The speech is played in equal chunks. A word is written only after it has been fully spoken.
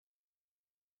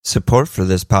Support for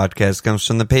this podcast comes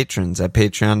from the patrons at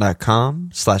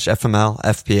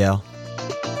patreon.com/FMLFPL.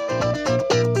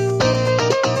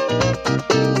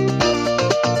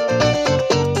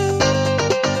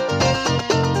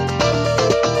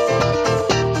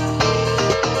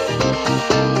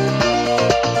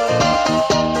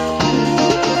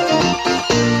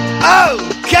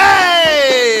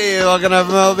 Okay! Welcome to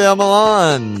FMLFPL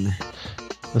Milan.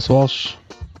 Miss Walsh.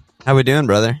 How we doing,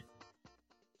 brother?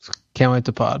 Can't wait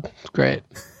to pod. It's great.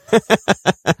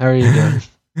 How are you doing?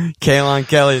 Kaylon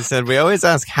Kelly said, we always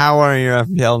ask, how are your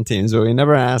FPL teams, but we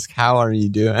never ask, how are you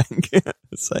doing?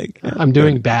 It's like, I'm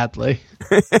doing badly.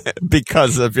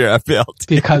 Because of your FPL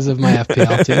team. Because of my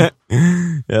FPL team.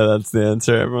 Yeah, that's the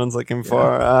answer everyone's looking for.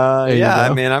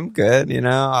 I mean, I'm good, you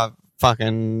know.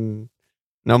 Fucking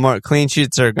no more clean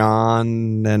sheets are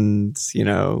gone, and, you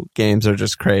know, games are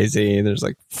just crazy. There's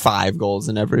like 5 goals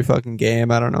in every fucking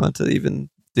game. I don't know what to even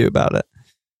do about it.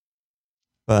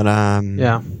 But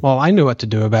yeah, well, I knew what to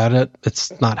do about it.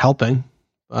 It's not helping.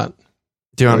 But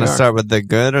do you want to start with the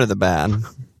good or the bad?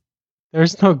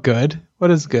 There's no good.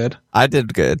 What is good? I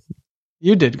did good.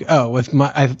 You did. Oh, with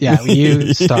my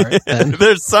you start then.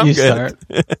 There's some you good. Start.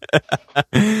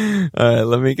 All right,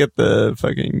 let me get the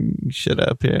fucking shit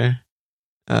up here.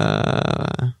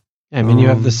 I mean, you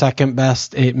have the second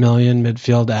best 8 million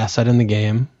midfield asset in the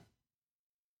game.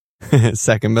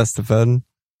 Second best to Foden.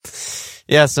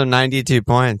 Yeah, so 92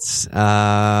 points.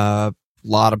 Lot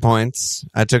of points.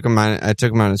 I took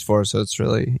 -4, so it's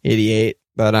really 88.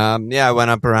 But yeah, I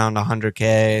went up around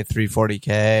 100k,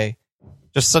 340k.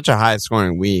 Just such a high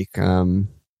scoring week. You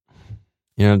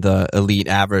know, the elite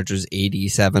average was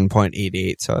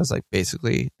 87.88, so I was like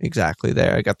basically exactly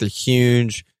there. I got the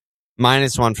huge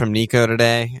 -1 from Nico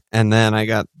today, and then I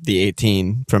got the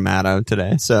 18 from Matto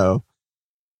today. So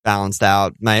balanced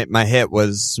out. My hit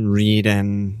was Reed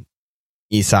and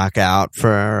Isak out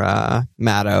for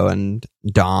Matto and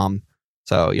Dom.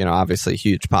 So, you know, obviously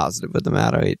huge positive with the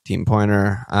Matto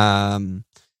 18-pointer.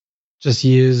 Just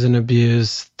use and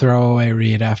abuse, throw away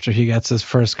Reed after he gets his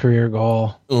first career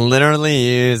goal. Literally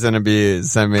use and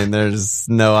abuse. I mean, there's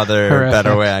no other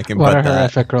better way I can put that. What a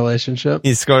horrific relationship.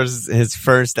 He scores his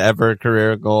first ever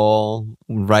career goal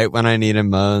right when I need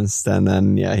him most, and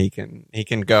then yeah, he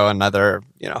can go another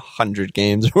 100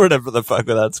 games or whatever the fuck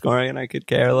without scoring, and I could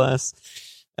care less.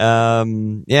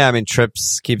 Yeah, I mean,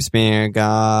 Trips keeps being a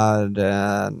god,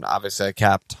 and obviously I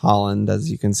capped Holland, as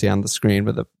you can see on the screen,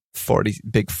 with a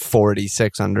big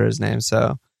 46 under his name.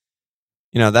 So,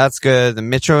 you know, that's good. The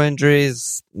Mitro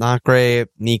injuries, not great.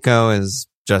 Nico is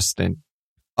just an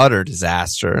utter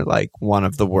disaster. Like one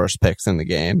of the worst picks in the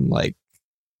game. Like,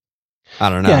 I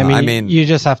don't know. Yeah, I mean, you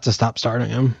just have to stop starting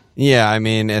him. Yeah, I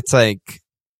mean, it's like,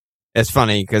 it's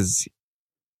funny because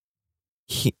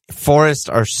Forest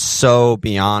are so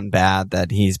beyond bad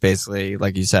that he's basically,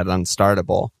 like you said,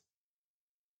 unstartable.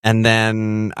 And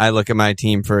then I look at my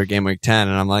team for game week 10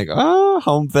 and I'm like, oh,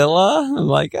 home Villa. I'm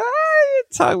like, you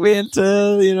talk me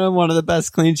into, one of the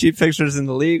best clean sheet fixtures in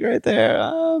the league right there.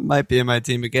 Might be in my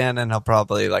team again, and he'll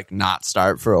probably like not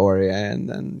start for Aurier, and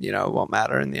then, it won't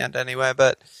matter in the end anyway.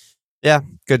 But yeah,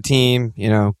 good team.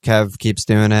 Kev keeps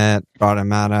doing it. Brought in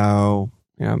Matto.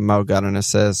 Mo got an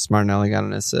assist. Martinelli got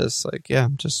an assist. Like, yeah,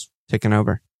 just taking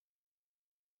over.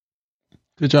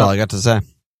 Good job. That's all I got to say.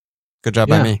 Good job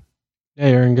by me. Yeah,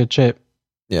 you're in good shape.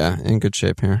 Yeah, in good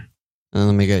shape here. And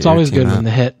let me get. It's always good when the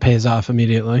hit pays off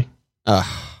immediately.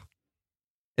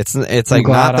 It's like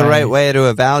not the right way to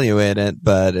evaluate it,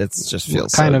 but it's just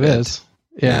feels kind so of good. Is.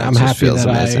 Yeah, I'm happy that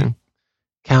amazing. I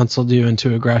counseled you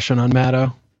into aggression on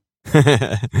Matto.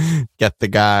 Get the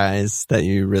guys that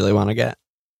you really want to get.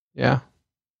 Yeah.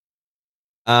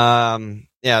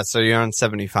 Yeah. So you're on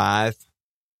 75.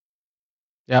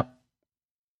 Yep.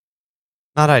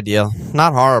 Not ideal.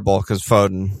 Not horrible, because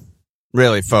Foden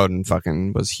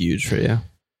fucking was huge for you.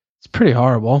 It's pretty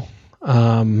horrible.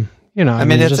 I mean,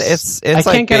 it's I like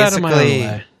can't get out of my own basically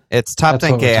way. it's top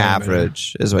That's 10K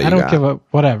average is what you got. I don't give a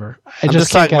whatever. I'm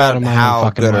just can't talking get out of about my how own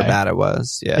fucking good way. or bad it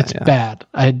was. Yeah, it's bad.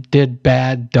 I did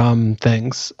bad, dumb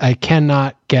things. I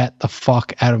cannot get the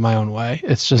fuck out of my own way.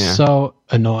 It's just so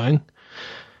annoying.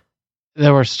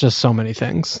 There were just so many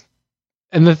things.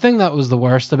 And the thing that was the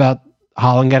worst about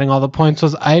Holland getting all the points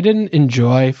was I didn't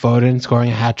enjoy Foden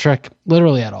scoring a hat trick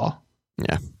literally at all.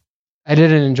 Yeah. I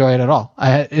didn't enjoy it at all.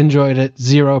 I enjoyed it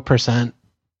 0%.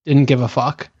 Didn't give a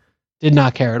fuck. Did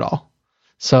not care at all.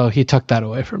 So he took that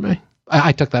away from me.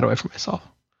 I took that away from myself.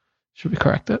 Should we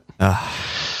correct it? I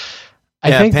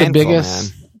think painful, the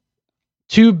biggest,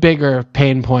 two bigger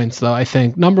pain points though, I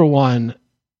think. Number one,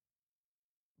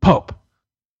 Pope.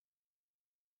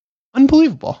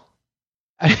 Unbelievable.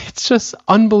 It's just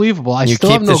unbelievable. I You still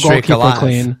keep have no the streak goalkeeper alive.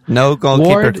 clean. No goalkeeper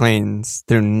Ward- cleans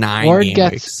through 9 Ward game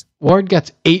gets weeks. Ward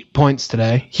gets 8 points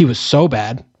today. He was so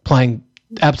bad, playing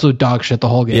absolute dog shit the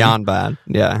whole game. Beyond bad.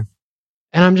 Yeah.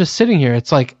 And I'm just sitting here.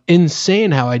 It's like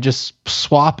insane how I just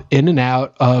swap in and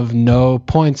out of no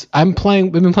points. We've been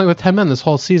playing with 10 men this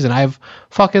whole season. I have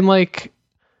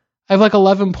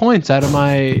 11 points out of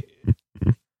my.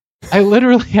 I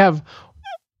literally have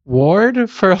Ward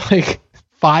for like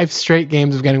 5 straight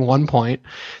games of getting 1 point.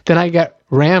 Then I get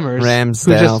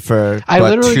Ramsdale for I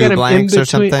literally 2 get him in blanks or between.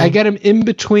 something. I get him in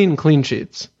between clean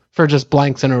sheets for just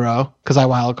blanks in a row because I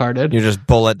wildcarded. You're just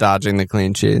bullet dodging the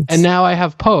clean sheets. And now I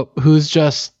have Pope, who's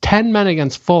just 10 men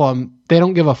against Fulham. They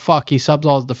don't give a fuck. He subs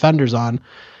all his defenders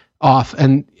off,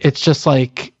 and it's just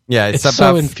like it's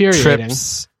so infuriating.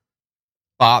 Trips,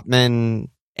 Botman,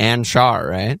 and Shaw,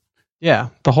 right? Yeah,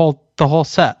 the whole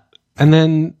set.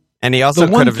 And he also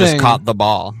the one could have just thing- caught the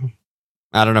ball.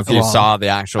 I don't know if you saw the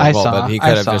actual goal, but he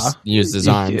could have just used his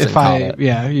arms and caught it.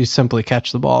 Yeah, you simply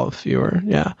catch the ball if you were,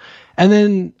 yeah. And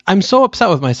then I'm so upset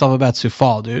with myself about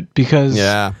Soufal, dude, because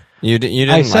Yeah. You didn't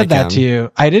I said like that him. to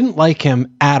you. I didn't like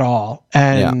him at all.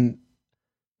 And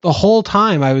the whole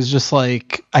time I was just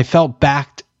like, I felt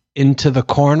backed into the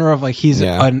corner of like he's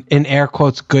an in air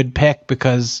quotes good pick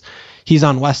because he's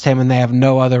on West Ham and they have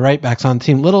no other right backs on the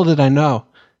team. Little did I know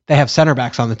they have center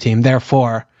backs on the team.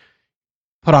 Therefore,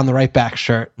 put on the right back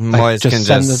shirt. Moyes can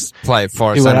just play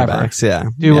 4 center backs. Yeah.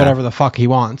 Do whatever the fuck he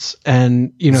wants.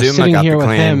 And, you know, Zuma sitting got here the with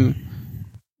clean. him.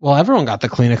 Well, everyone got the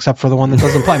clean except for the one that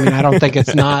doesn't play. I mean, I don't think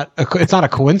it's not a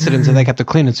coincidence that they got the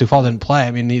clean and Soufal didn't play. I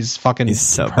mean, he's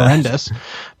so horrendous. Bad.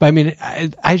 But I mean,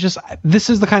 I just, this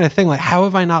is the kind of thing, like, how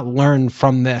have I not learned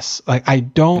from this? Like, I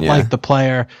don't like the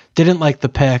player, didn't like the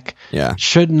pick. Yeah.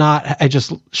 Should not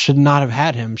have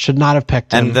had him, should not have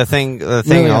picked him. And the thing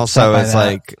Really also is that.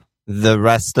 like the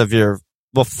rest of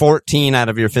 14 out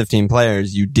of your 15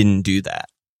 players, you didn't do that.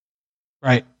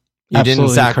 Right. You Absolutely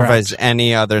didn't sacrifice correct.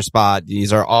 any other spot.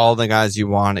 These are all the guys you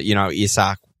wanted. You know,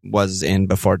 Isak was in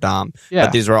before Dom. Yeah.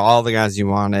 But these were all the guys you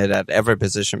wanted at every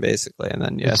position, basically. And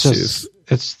then, it's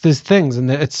these things. And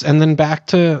then back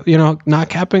to, you know, not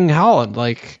capping Haaland.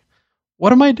 Like,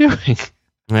 what am I doing?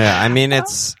 Yeah, I mean,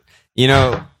 it's, you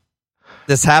know,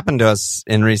 this happened to us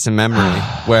in recent memory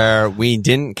where we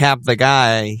didn't cap the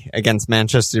guy against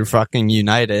Manchester fucking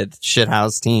United,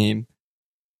 shithouse team.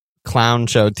 Clown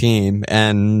show team,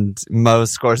 and Mo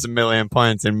scores 1 million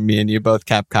points, and me and you both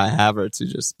cap Kai Havertz, who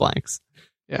just blanks.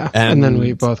 Yeah, and then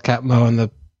we both capped Mo in the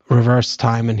reverse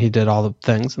time, and he did all the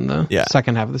things in the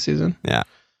second half of the season. Yeah,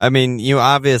 I mean, you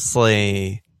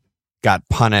obviously got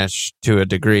punished to a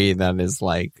degree that is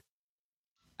like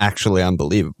actually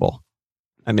unbelievable.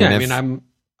 I mean,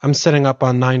 I'm sitting up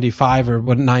on 95 or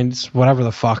whatever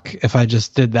the fuck if I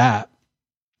just did that.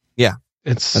 Yeah,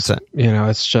 that's it. You know,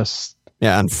 it's just.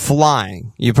 Yeah, and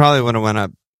flying. You probably would have went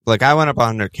up. Like, I went up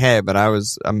 100K, but I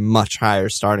was a much higher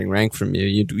starting rank from you.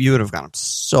 You would have gone up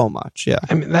so much. Yeah.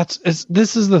 I mean, this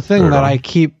is the thing that I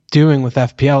keep doing with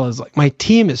FPL is like my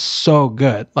team is so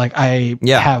good. Like I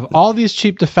have all these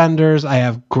cheap defenders. I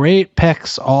have great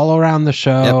picks all around the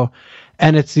show. Yep.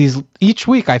 And it's each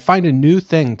week I find a new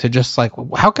thing to just like,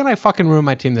 how can I fucking ruin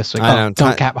my team this week?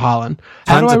 Don't cap Haaland.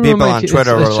 Tons of people on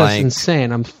Twitter were like,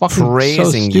 insane. I'm fucking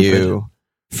praising so you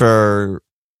for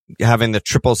having the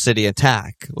triple city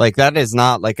attack. Like, that is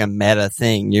not like a meta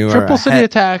thing. You triple are city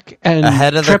attack and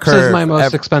ahead of Trips the curve. Is my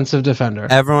most expensive defender.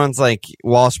 Everyone's like,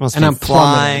 Walsh must and be I'm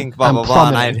flying, blah, blah, blah.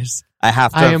 And I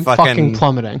have to I am fucking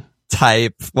plummeting.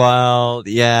 Type,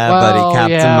 buddy,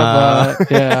 Captain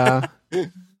yeah.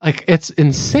 Like, it's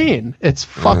insane. It's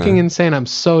fucking insane. I'm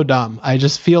so dumb. I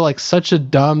just feel like such a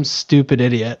dumb, stupid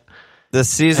idiot. This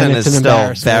season is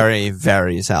still very,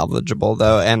 very salvageable,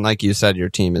 though. And like you said, your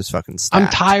team is fucking stacked. I'm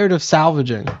tired of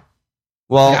salvaging.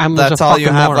 Well, that's all you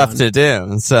have left to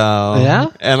do. So, yeah?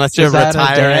 Unless you're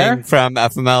retiring from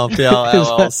FMLPL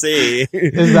LLC.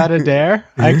 Is that a dare?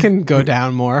 I can go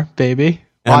down more, baby.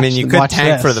 I mean, you could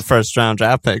tank for the first round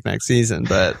draft pick next season,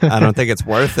 but I don't think it's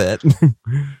worth it.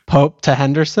 Pope to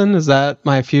Henderson? Is that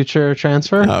my future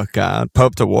transfer? Oh, God.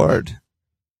 Pope to Ward.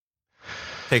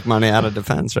 Take money out of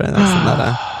defense, right? That's the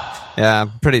meta. Yeah,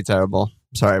 pretty terrible.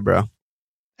 Sorry, bro.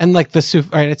 And like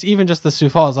it's even just the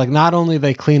Soufal is like not only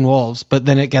they clean Wolves, but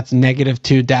then it gets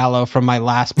 -2 Dallo from my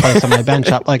last place on my bench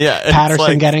up. Like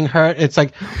Patterson getting hurt. It's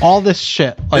like all this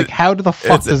shit. Like how the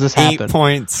fuck does this happen?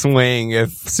 8-point swing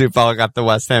if Soufal got the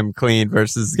West Ham clean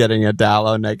versus getting a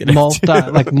Dallo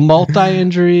 -2. Multi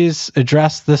injuries.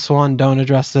 Address this one. Don't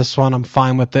address this one. I'm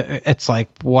fine with it. It's like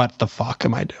what the fuck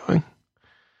am I doing?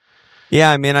 Yeah,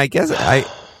 I mean, I guess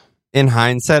in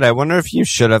hindsight, I wonder if you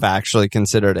should have actually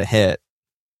considered a hit.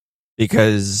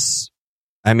 because,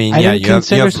 I mean, I didn't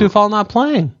consider Soufal not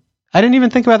playing. I didn't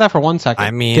even think about that for 1 second. I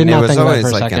mean, it was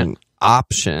always like an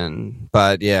option,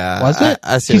 but yeah. Was it?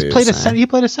 I see he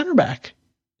played a center back.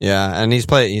 Yeah, and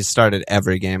he started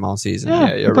every game all season.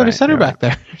 Yeah, you're he played right, a center back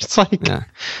there. It's like... Yeah.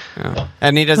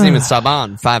 And he doesn't even sub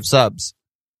on. 5 subs.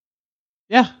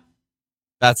 Yeah.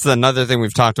 That's another thing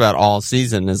we've talked about all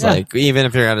season is like, even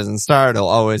if your guy doesn't start, he'll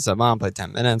always sub on, play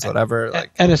 10 minutes, whatever.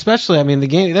 Like, and especially, I mean, the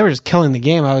game, they were just killing the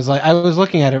game. I was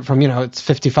looking at it from, it's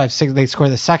 55-6. They score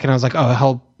the second. I was like, oh,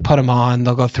 he'll put him on.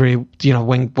 They'll go 3,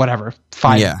 wing, whatever.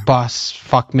 5 bus,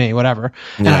 fuck me, whatever.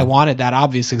 And I wanted that,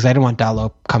 obviously, because I didn't want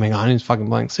Dalot coming on. He's fucking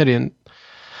playing City and,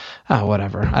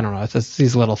 whatever. I don't know. It's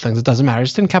these little things. It doesn't matter. I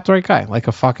just didn't cap the right guy. Like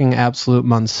a fucking absolute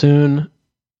monsoon.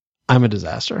 I'm a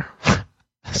disaster.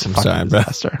 I'm sorry,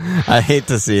 disaster. Bro. I hate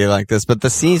to see you like this, but the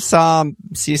seesaw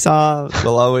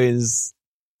will always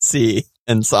see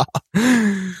and saw.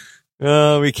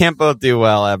 We can't both do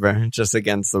well ever, just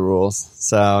against the rules.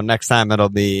 So next time it'll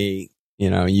be,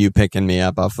 you picking me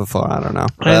up off the floor. I don't know.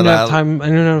 I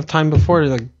didn't have time before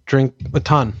to drink a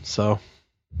ton. So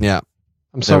yeah,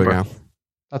 I'm sober.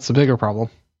 That's the bigger problem.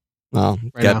 Well,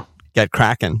 get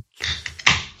cracking.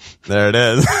 There it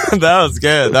is. That was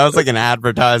good. That was like an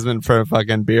advertisement for a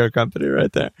fucking beer company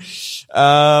right there.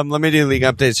 Let me do league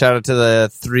updates. Shout out to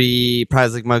the 3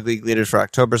 Prize League Mug League leaders for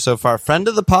October so far. Friend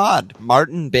of the pod,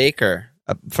 Martin Baker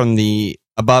from the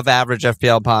Above Average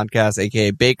FPL podcast,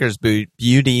 aka Baker's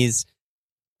Beauties,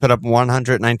 put up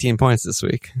 119 points this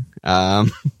week.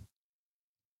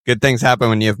 Good things happen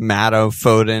when you have Matto,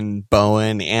 Foden,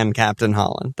 Bowen, and Captain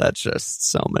Holland. That's just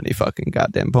so many fucking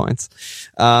goddamn points.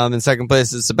 In second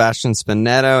place is Sebastian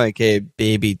Spinetto, aka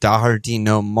Baby Doherty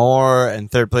No More. And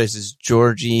third place is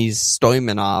Georgi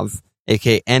Stoimanov,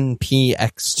 aka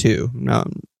NPX2. No,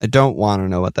 I don't want to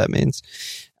know what that means.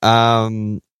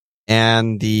 And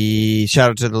the shout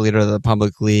out to the leader of the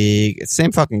public league. It's the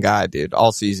same fucking guy, dude,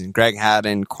 all season. Greg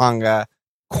Haddon, Kwanga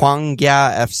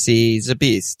FC. He's a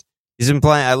beast. He's been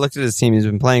playing. I looked at his team. He's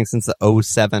been playing since the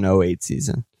 07-08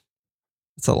 season.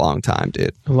 It's a long time,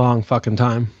 dude. A long fucking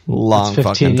time. Long 15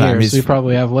 fucking time. Years. We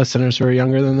probably have listeners who are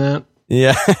younger than that.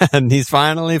 Yeah, and he's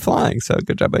finally flying. So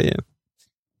good job by you.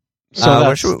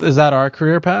 So is that our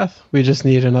career path? We just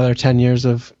need another 10 years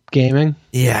of gaming.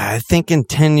 Yeah, I think in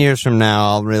 10 years from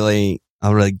now, I'll really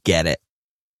get it.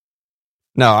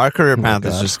 No, our career path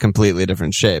is just completely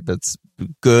different shape. It's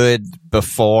good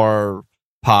before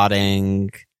potting.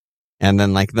 And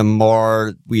then, the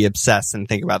more we obsess and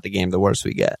think about the game, the worse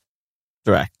we get.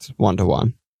 Direct,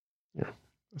 1-to-1. Yeah,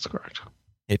 that's correct.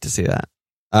 Hate to see that.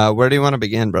 Where do you want to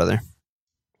begin, brother?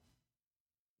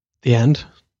 The end.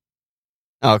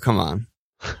 Oh, come on.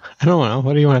 I don't know.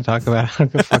 What do you want to talk about?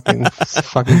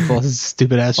 fucking full of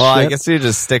stupid ass shit. Well, I guess we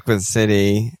just stick with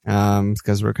City,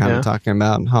 because we're kind of talking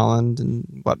about Holland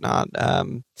and whatnot.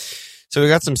 So we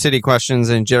got some City questions,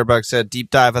 and Jitterbug said,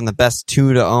 deep dive on the best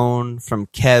 2 to own from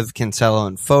Kev, Cancelo,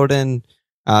 and Foden.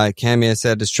 Camia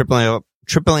said, is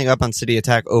tripling up on City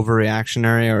attack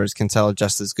overreactionary, or is Cancelo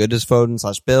just as good as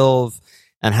Foden/Bilv?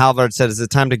 And Halvard said, is it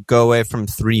time to go away from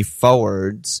 3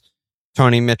 forwards?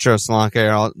 Tony, Mitro, Solanke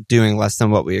are all doing less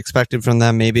than what we expected from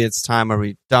them. Maybe it's time where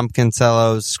we dump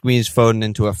Cancelo, squeeze Foden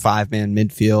into a 5-man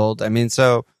midfield. I mean,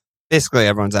 so basically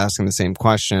everyone's asking the same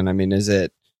question. I mean, is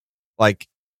it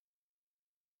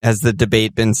has the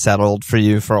debate been settled for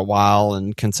you for a while,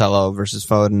 and Cancelo versus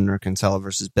Foden or Cancelo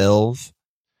versus Bilv?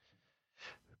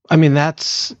 I mean, I'd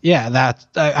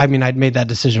made that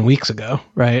decision weeks ago,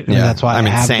 right? And that's why I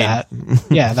have that.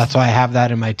 Yeah, that's why I have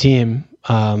that in my team.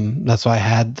 That's why I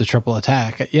had the triple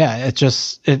attack. Yeah,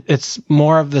 it's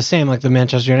more of the same, like the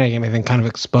Manchester United game, I think kind of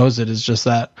exposed it, is just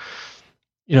that,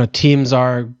 teams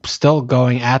are still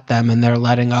going at them and they're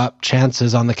letting up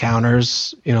chances on the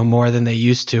counters, more than they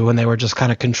used to when they were just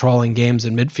kind of controlling games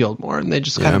in midfield more. And they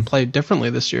just kind of played differently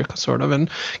this year, sort of. And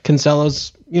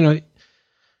Cancelo's,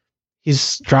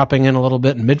 he's dropping in a little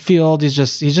bit in midfield. He's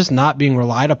just not being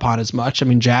relied upon as much. I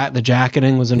mean, the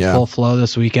jacketing was in full flow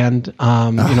this weekend.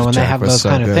 When they have those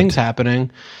kind of things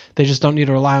happening, they just don't need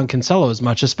to rely on Cancelo as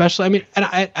much, especially, I mean, and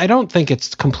I don't think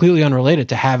it's completely unrelated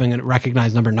to having a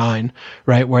recognized number 9,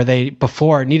 right? Where they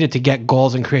before needed to get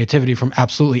goals and creativity from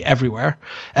absolutely everywhere,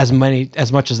 as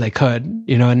much as they could,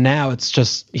 and now it's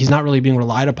just, he's not really being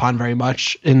relied upon very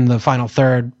much in the final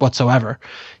third whatsoever.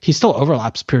 He still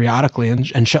overlaps periodically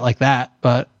and shit like that,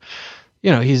 but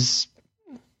he's,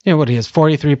 what he has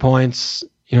 43 points,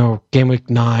 game week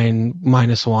 9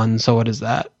 -1. So what is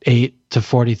that? 8 to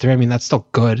 43. I mean, that's still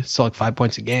good. Still 5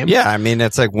 points a game. Yeah. I mean,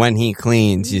 it's when he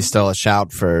cleans, he's still a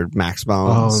shout for Max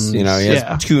Bones. He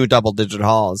has 2 double-digit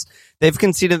hauls. They've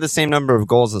conceded the same number of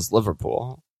goals as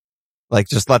Liverpool. Like,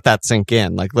 just let that sink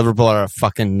in. Like, Liverpool are a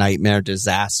fucking nightmare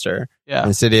disaster. Yeah.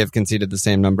 And City have conceded the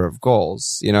same number of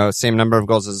goals. You know, same number of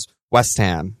goals as West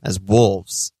Ham, as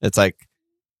Wolves. It's like,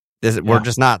 we're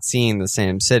just not seeing the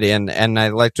same City. And I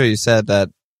liked what you said that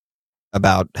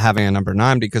about having a number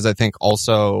 9, because I think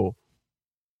also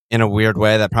in a weird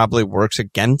way that probably works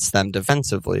against them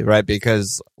defensively, right?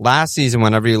 Because last season,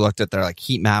 whenever you looked at their like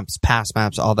heat maps, pass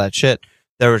maps, all that shit,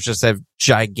 there was just a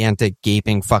gigantic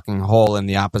gaping fucking hole in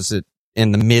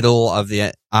the middle of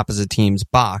the opposite team's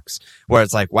box, where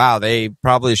it's like, wow, they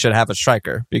probably should have a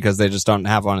striker because they just don't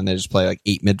have one, and they just play like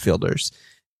 8 midfielders.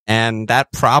 And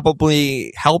that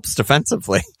probably helps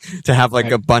defensively to have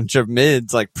like a bunch of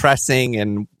mids like pressing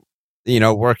and, you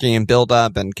know, working and build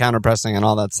up and counter pressing and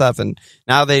all that stuff. And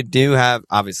now they do have,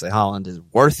 obviously Haaland is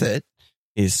worth it.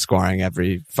 He's scoring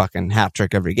every fucking hat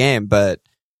trick every game, but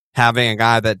having a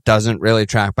guy that doesn't really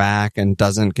track back and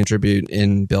doesn't contribute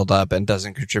in build up and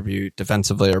doesn't contribute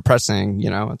defensively or pressing, you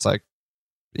know, it's like,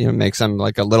 you know, makes them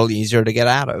like a little easier to get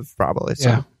out of probably. So.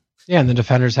 Yeah. Yeah. And the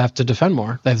defenders have to defend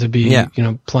more. They have to be, you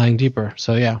know, playing deeper.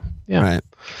 So yeah. Yeah. Right.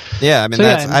 Yeah. I mean, So,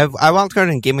 I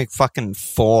wildcarded in game week fucking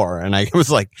 4, and I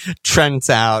was like, Trent's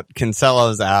out,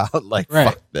 Cancelo's out. Like,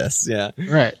 fuck this. Yeah.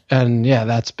 Right. And yeah,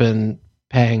 that's been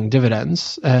paying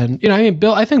dividends. And, you know, I mean,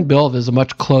 I think Bill is a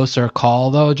much closer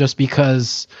call though, just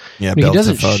because I mean,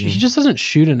 he just doesn't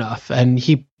shoot enough, and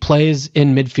he plays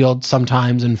in midfield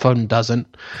sometimes and Foden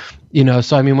doesn't, you know,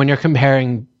 so I mean, when you're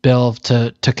comparing Bill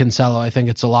to Cancelo, I think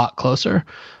it's a lot closer,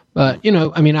 but you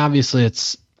know, I mean, obviously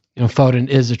it's, you know, Foden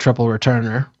is a triple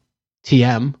returner,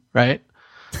 TM, right?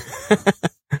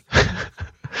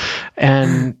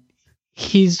 And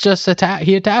he's just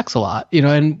he attacks a lot, you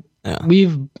know, and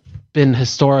we've been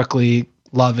historically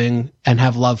loving and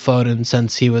have loved Foden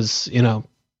since he was, you know,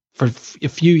 for a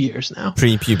few years now.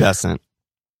 Prepubescent.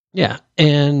 Yeah.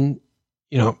 And,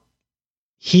 you know,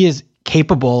 he is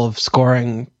capable of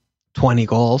scoring 20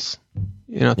 goals,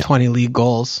 you know, 20 league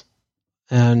goals.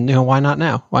 And, you know, why not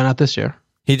now? Why not this year?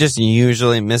 He just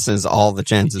usually misses all the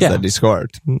chances that he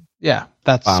scored. Yeah.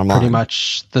 That's pretty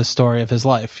much the story of his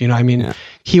life. You know, I mean,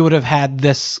 he would have had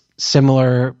this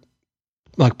similar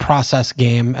like process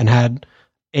game and had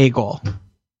a goal.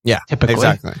 Yeah, typically.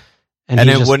 Exactly. And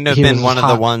it wouldn't have been one of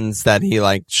the ones that he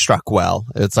like struck well.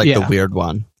 It's like the weird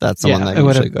one. That's the one that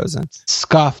usually goes in.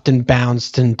 Scuffed and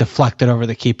bounced and deflected over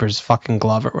the keeper's fucking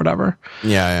glove or whatever.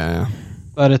 Yeah.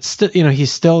 But it's still, you know,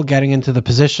 he's still getting into the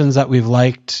positions that we've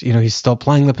liked. You know, he's still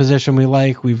playing the position we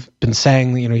like. We've been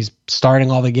saying, you know, he's starting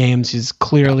all the games. He's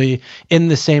clearly in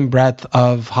the same breadth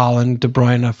of Haaland, De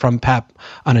Bruyne from Pep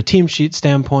on a team sheet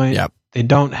standpoint. Yep. They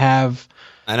don't have.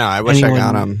 I know. I wish I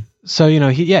got him. So, you know,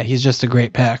 he's just a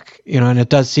great pick, you know, and it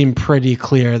does seem pretty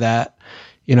clear that,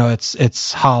 you know, it's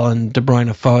Haaland, De Bruyne,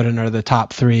 Foden are the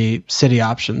top 3 City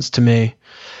options to me.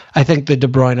 I think the De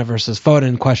Bruyne versus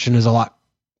Foden question is a lot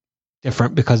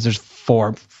different because there's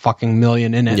 4 fucking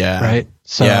million in it, right?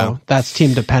 So that's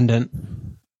team dependent.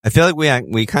 I feel like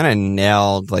we kind of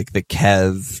nailed like the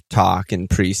Kev talk in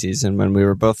preseason when we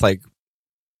were both like,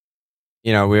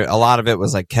 you know, a lot of it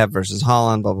was like Kev versus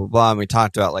Haaland, blah, blah, blah. And we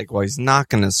talked about like, well, he's not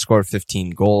going to score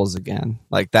 15 goals again.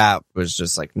 Like that was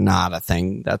just like not a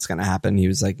thing that's going to happen. He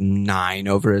was like 9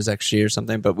 over his XG or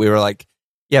something. But we were like,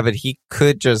 yeah, but he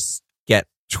could just get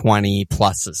 20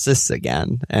 plus assists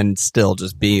again and still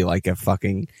just be like a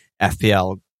fucking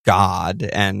FPL god.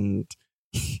 And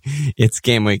it's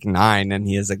game week 9 and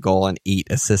he has a goal and 8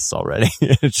 assists already.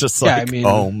 It's just like, I mean,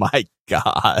 oh my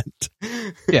God.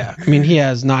 Yeah. I mean, he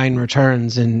has 9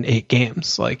 returns in 8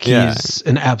 games. Like he's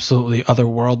an absolutely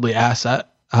otherworldly asset.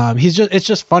 It's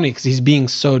just funny because he's being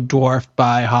so dwarfed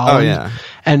by Haaland. Oh, yeah.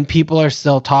 And people are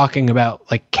still talking about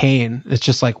like Kane. It's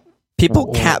just like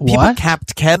people capped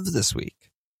Kev this week.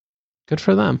 Good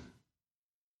for them.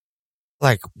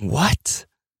 Like what?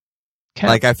 Cap.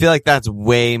 Like I feel like that's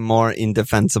way more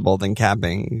indefensible than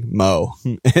capping Mo.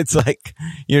 It's like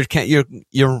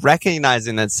you're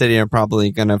recognizing that City are probably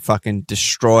gonna fucking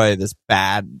destroy this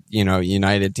bad, you know,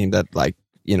 United team that like,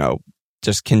 you know,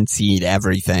 just concede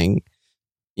everything.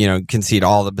 You know, concede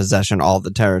all the possession, all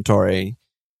the territory.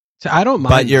 So I don't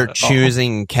mind. But you're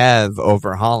choosing Kev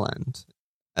over Haaland.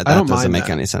 That doesn't make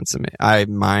any sense to me. I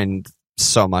mind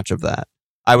so much of that.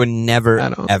 I would never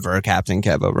ever captain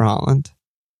Kev over Haaland.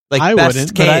 Like I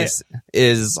best case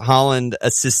is Haaland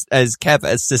as Kev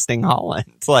assisting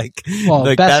Haaland. Like,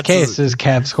 well, best case is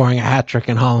Kev scoring a hat trick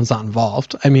and Haaland's not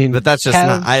involved. I mean, but that's just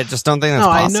not. I just don't think that's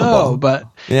possible. I know, but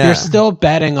you're still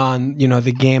betting on, you know,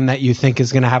 the game that you think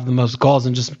is going to have the most goals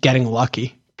and just getting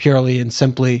lucky, purely and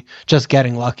simply just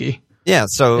getting lucky. Yeah.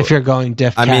 So if you're going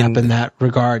cap in that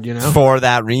regard, you know, for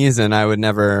that reason, I would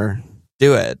never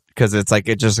do it because it's like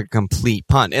it's just a complete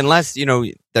punt. Unless,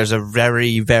 there's a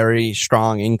very, very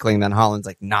strong inkling that Haaland's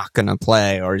like not going to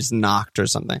play or he's knocked or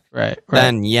something. Right.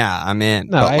 Then, yeah, I'm in.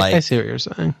 No, but I see what you're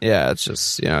saying. Yeah, it's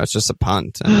just, it's just a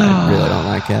punt and I really don't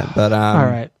like it. But all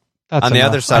right. That's on the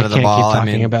other side of the ball, keep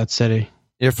talking about City.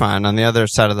 You're fine. On the other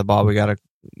side of the ball, we got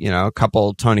a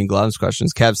couple Tony Gloves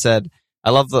questions. Kev said,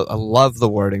 I love the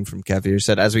wording from Kev here. He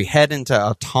said, as we head into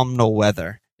autumnal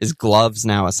weather, is gloves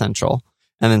now essential?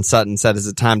 And then Sutton said, is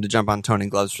it time to jump on Tony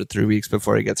Gloves for 3 weeks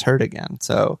before he gets hurt again?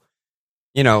 So,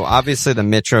 obviously the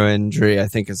Mitro injury, I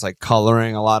think, is like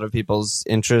coloring a lot of people's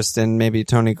interest in maybe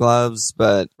Tony Gloves,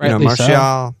 but,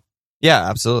 Martial, yeah,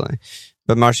 absolutely.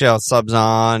 But Martial subs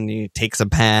on, he takes a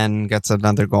pen, gets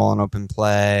another goal on open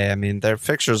play. I mean, their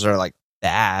fixtures are like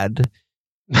bad.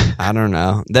 I don't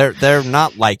know. They're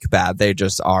not like bad. They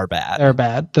just are bad. They're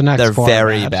bad. They're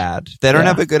very bad. They don't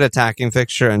have a good attacking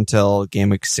fixture until game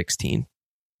week 16.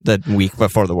 The week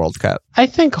before the World Cup. I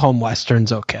think home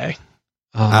Western's okay.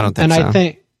 I don't think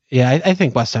so. I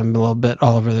think West Ham a little bit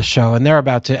all over the show, and they're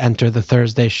about to enter the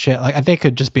Thursday shit. Like, they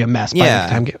could just be a mess by the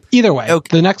time. Either way,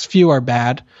 the next few are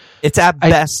bad. It's at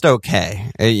best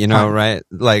okay, right?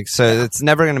 Like, so it's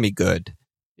never going to be good.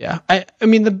 Yeah. I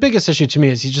mean, the biggest issue to me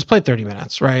is he just played 30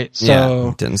 minutes, right?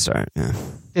 So didn't start. Yeah.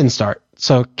 Didn't start.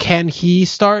 So can he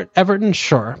start Everton?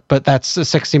 Sure. But that's a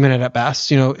 60-minute at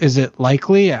best. Is it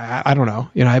likely? I don't know.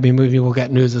 I mean, maybe we'll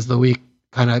get news as the week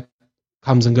kind of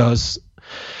comes and goes.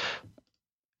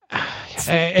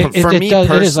 For me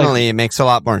personally, it makes a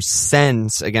lot more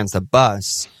sense against a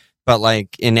bus. But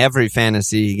like in every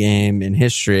fantasy game in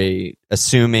history,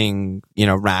 assuming,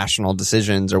 rational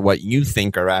decisions or what you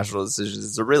think are rational decisions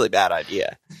is a really bad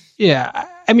idea. Yeah.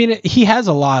 I mean, he has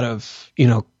a lot of,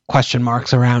 question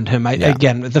marks around him.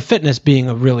 Again, the fitness being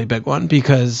a really big one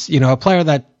because, a player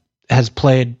that has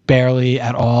played barely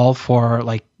at all for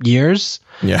like years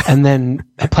and then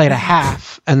played a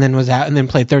half and then was out and then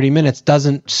played 30 minutes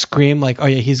doesn't scream like, oh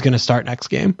yeah, he's going to start next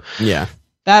game. Yeah.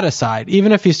 That aside,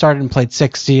 even if he started and played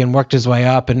 60 and worked his way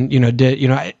up and, you're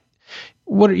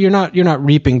not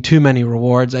reaping too many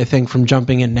rewards, I think, from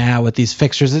jumping in now with these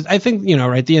fixtures. I think,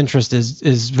 right, the interest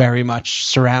is very much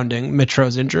surrounding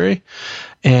Mitro's injury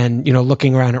and,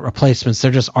 looking around at replacements,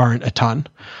 there just aren't a ton.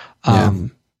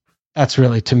 That's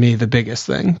really, to me, the biggest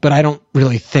thing. But I don't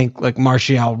really think like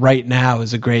Martial right now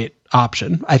is a great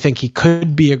option. I think he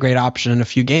could be a great option in a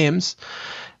few games,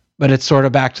 but it's sort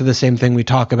of back to the same thing we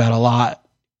talk about a lot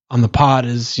on the pod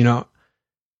is, do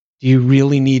you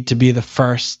really need to be the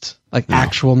first,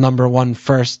 actual number one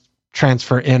first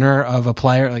transfer inner of a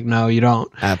player? Like, no, you don't.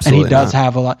 Absolutely. And he does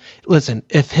have a lot. Listen,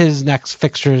 if his next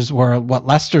fixtures were what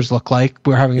Leicester's look like,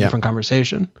 we're having a different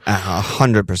conversation.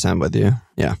 100% with you.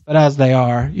 Yeah. But as they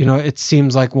are, it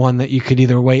seems like one that you could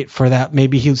either wait for that.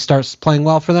 Maybe he starts playing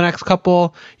well for the next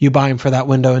couple. You buy him for that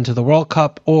window into the World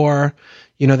Cup, or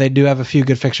they do have a few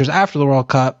good fixtures after the World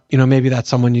Cup. Maybe that's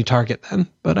someone you target then.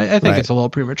 But I think it's a little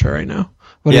premature right now.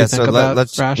 What do you think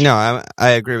about Rash? No, I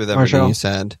agree with everything you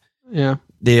said. Yeah.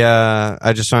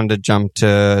 I just wanted to jump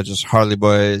to just Harley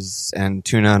Boys and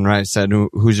Tuna and Rice said,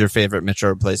 who's your favorite Mitchell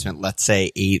replacement? Let's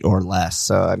say 8 or less.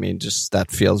 So, I mean, just that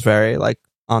feels very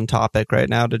on topic right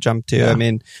now to jump to. Yeah. I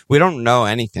mean, we don't know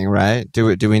anything, right? Do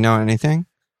we know anything?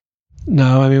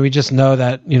 No, I mean, we just know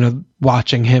that,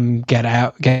 watching him get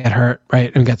hurt,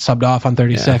 right, and get subbed off on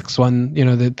 36 when,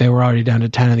 they were already down to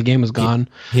 10 and the game was gone.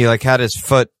 He had his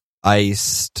foot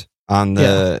iced on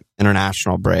the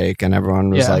international break and everyone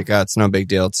was like, oh, it's no big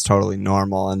deal. It's totally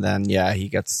normal. And then, he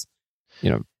gets,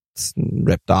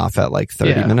 ripped off at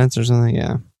 30 minutes or something.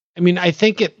 Yeah. I mean,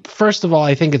 first of all,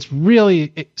 I think it's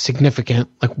really significant,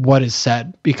 what is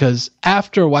said, because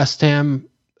after West Ham,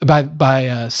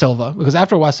 by Silva, because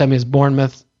after West Ham is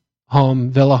Bournemouth home,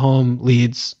 Villa home,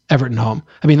 Leeds, Everton home.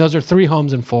 I mean, those are 3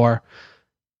 homes in 4,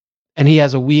 and he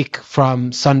has a week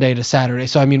from Sunday to Saturday.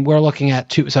 So I mean, we're looking at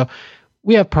 2. So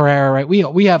we have Pereira, right?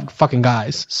 We have fucking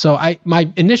guys. So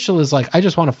my initial is I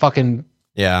just want to fucking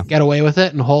get away with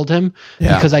it and hold him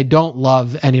because I don't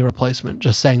love any replacement.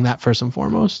 Just saying that first and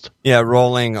foremost. Yeah,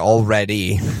 rolling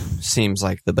already seems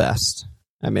like the best.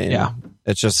 I mean,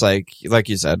 it's just like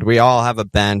you said, we all have a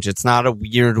bench. It's not a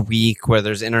weird week where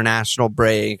there's international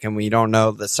break and we don't know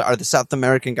are the South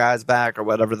American guys back or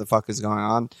whatever the fuck is going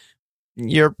on.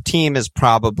 Your team is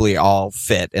probably all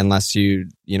fit unless you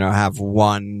have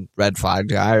one red flag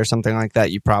guy or something like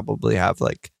that. You probably have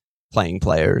playing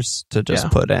players to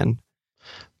just put in.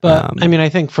 But I mean, I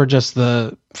think for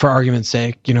argument's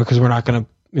sake, because we're not going to,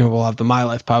 we'll have the My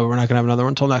Life pod, but we're not going to have another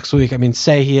one until next week. I mean,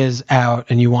 say he is out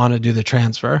and you want to do the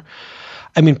transfer.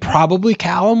 I mean, probably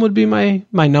Callum would be my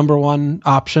number one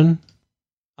option.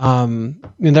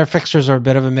 Their fixtures are a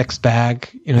bit of a mixed bag.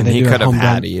 And they he do could have home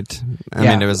paddied. I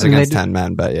mean, it was against 10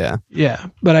 men, but yeah. Yeah.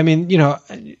 But I mean,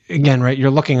 again, right,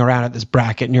 you're looking around at this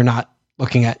bracket and you're not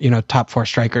looking at, top 4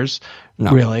 strikers,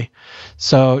 really.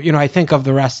 So, I think of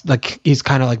the rest, like he's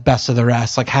kind of like best of the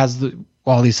rest, like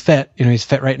while he's fit, he's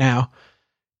fit right now.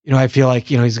 I feel like,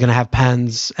 he's going to have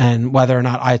pens, and whether or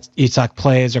not Isak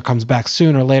plays or comes back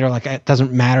soon or later, like it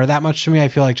doesn't matter that much to me. I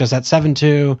feel like just at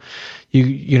 7-2,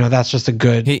 that's just a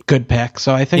good pick.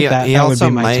 So I think that would be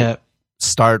my tip.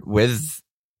 Start with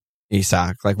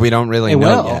Isak. Like, we don't really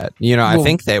know yet. I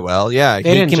think they will. Yeah.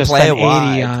 They didn't just play 80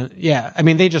 on. Yeah. I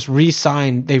mean, they just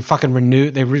re-signed. They fucking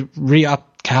renewed. They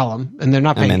re-upped Callum, and they're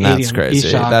not paying 80 that's on crazy.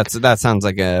 Isak. That sounds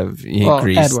like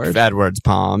greased Edwards'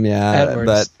 palm. Yeah.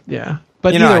 Edwards,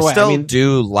 But I way, still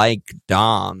do like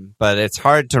Dom, but it's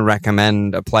hard to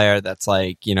recommend a player that's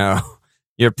like,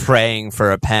 you're praying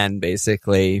for a pen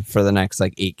basically for the next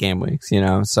like 8 game weeks,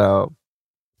 so,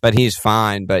 but he's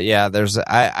fine. But yeah,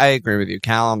 I agree with you.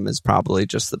 Callum is probably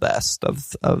just the best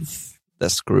of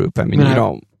this group. I mean, I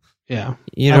don't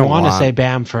want to say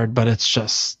Bamford, but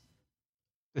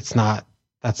that's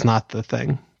not the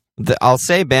thing. I'll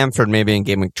say Bamford maybe in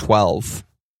game week 12.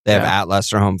 They have at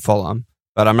Leicester home Fulham.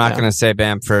 But I'm not going to say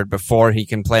Bamford before he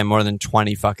can play more than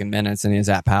 20 fucking minutes, and he's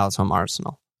at Palace home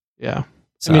Arsenal. Yeah.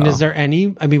 So. I mean, is there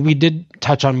any? I mean, we did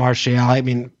touch on Martial. I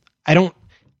mean, I don't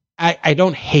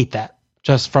hate that,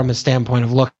 just from a standpoint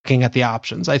of looking at the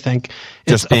options. I think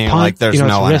it's just being like there's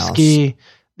no one risky. Else.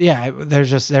 Yeah,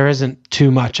 there isn't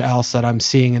too much else that I'm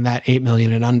seeing in that 8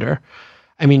 million and under.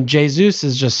 I mean, Jesus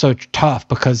is just so tough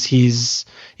because he's,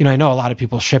 I know a lot of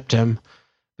people shipped him.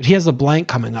 But he has a blank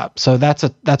coming up, so that's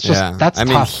tough. I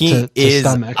mean, he is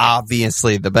stomach.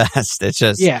 Obviously the best. It's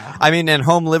just, I mean, and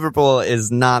home Liverpool is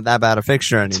not that bad a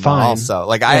fixture anymore. It's fine. Also,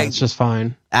 like it's just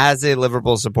fine. As a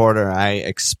Liverpool supporter, I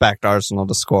expect Arsenal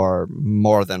to score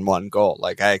more than 1 goal.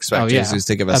 Like, I expect Jesus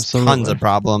to give us tons of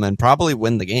problem and probably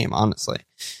win the game. Honestly,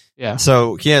 yeah.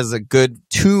 So he has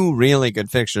 2 really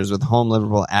good fixtures with home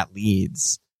Liverpool at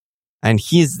Leeds. And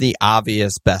he's the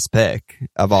obvious best pick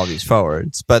of all these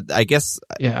forwards. But I guess,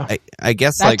 I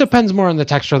guess that depends more on the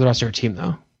texture of the rest of your team,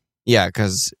 though. Yeah,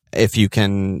 because if you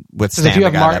can withstand, if you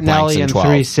have Martinelli and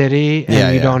 3 City,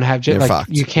 and you don't have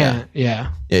you can't.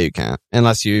 Yeah, you can't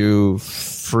unless you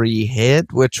free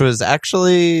hit, which was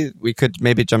actually, we could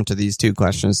maybe jump to these 2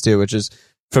 questions too, which is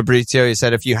Fabrizio. He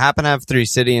said, if you happen to have 3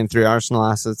 City and 3 Arsenal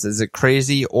assets, is it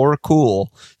crazy or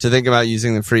cool to think about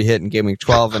using the free hit in game week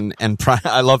 12? And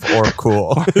I love or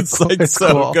cool. It's like so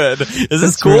cool. Good. Is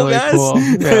this cool, really guys? Cool.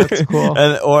 Yeah, it's cool.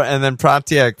 and then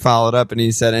Pratiak followed up and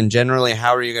he said, and generally,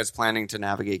 how are you guys planning to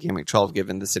navigate game week 12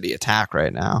 given the City attack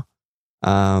right now?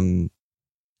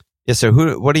 So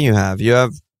what do you have? You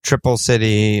have triple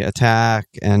City attack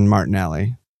and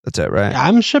Martinelli. That's it, right? Yeah,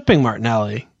 I'm shipping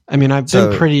Martinelli. I mean, I've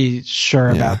been pretty sure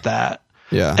about that.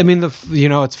 Yeah. I mean,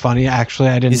 it's funny, actually,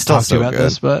 I didn't talk to you about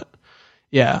this, but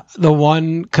yeah, the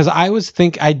one, because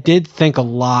I did think a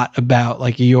lot about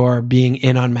like your being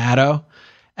in on Matto,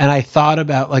 and I thought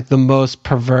about like the most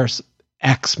perverse,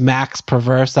 max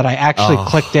perverse that I actually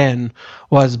clicked in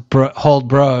was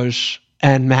hold Broge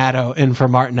and Matto in for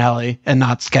Martinelli and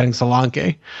not getting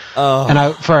Solanke.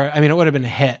 And it would have been a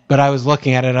hit, but I was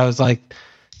looking at it, I was like,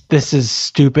 this is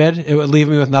stupid. It would leave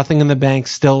me with nothing in the bank,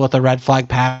 still with a red flag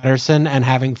Patterson and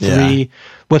having 3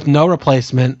 with no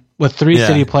replacement, with 3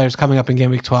 City players coming up in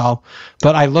game week 12.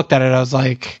 But I looked at it, I was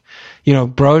like,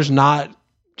 Broge not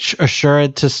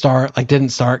assured to start, like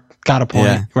didn't start, got a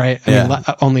point, right? I mean,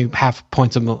 only half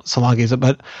points of Solanke's,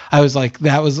 but I was like,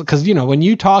 that was because, when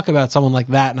you talk about someone like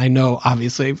that, and I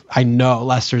know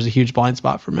Leicester's a huge blind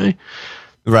spot for me.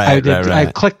 Right, I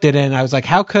clicked it in. I was like,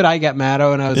 how could I get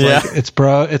Matto? And I was like,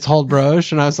 it's hold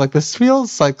Broge. And I was like, this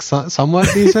feels like somewhat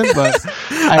decent, but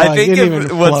I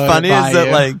think what's funny is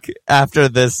that like after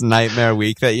this nightmare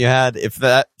week that you had, if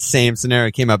that same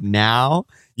scenario came up now,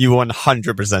 you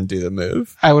 100% do the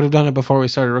move. I would have done it before we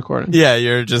started recording. Yeah,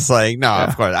 you're just like, no,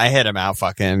 of course. I hit him out.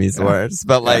 Fuck him. He's the worst.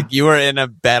 But like, you were in a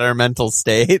better mental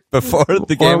state before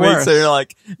the game week. So you're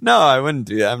like, no, I wouldn't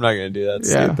do that. I'm not going to do that.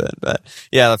 Stupid. But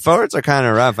yeah, the forwards are kind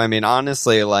of rough. I mean,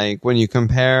 honestly, like when you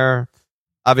compare,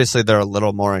 obviously they're a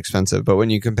little more expensive, but when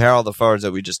you compare all the forwards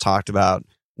that we just talked about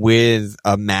with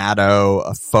a Matto,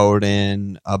 a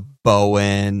Foden, a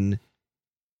Bowen,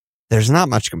 there's not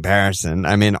much comparison.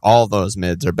 I mean, all those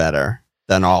mids are better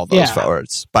than all those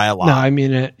forwards by a lot. No, I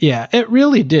mean, it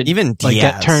really did. Even Diaz.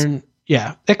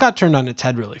 It got turned on its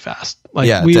head really fast.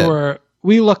 Like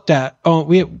we looked at,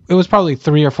 it was probably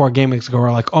 3 or 4 game weeks ago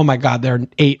where like, oh my God, there are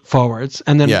 8 forwards.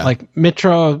 And then like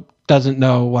Mitro doesn't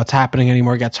know what's happening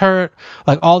anymore, gets hurt.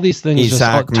 Like all these things.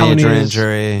 Isak, major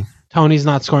injury. Tony's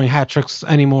not scoring hat tricks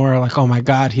anymore. Like, oh my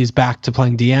God, he's back to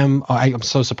playing DM. Oh, I'm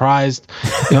so surprised.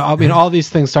 I mean, all these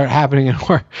things start happening, and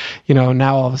where,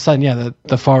 now all of a sudden,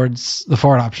 the forward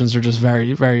options are just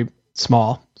very, very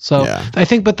small. So I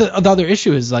think, but the other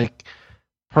issue is like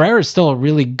Pereira is still a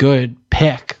really good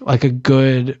pick, like a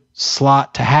good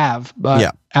slot to have,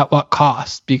 but at what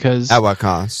cost? Because at what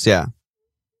cost? Yeah.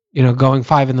 Going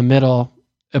 5 in the middle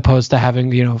opposed to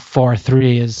having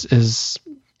 4-3 is.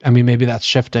 I mean, maybe that's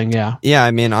shifting, yeah. Yeah, I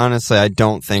mean, honestly, I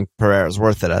don't think Pereira's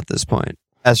worth it at this point.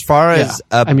 As far as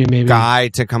maybe guy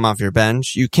to come off your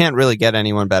bench, you can't really get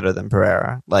anyone better than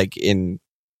Pereira. Like in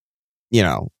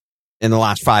the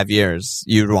last 5 years,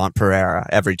 you'd want Pereira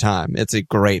every time. It's a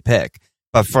great pick.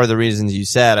 But for the reasons you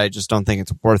said, I just don't think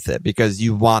it's worth it because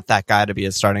you want that guy to be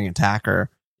a starting attacker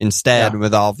instead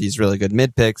with all of these really good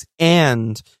mid picks.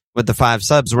 And with the 5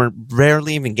 subs, we're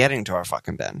rarely even getting to our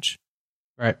fucking bench.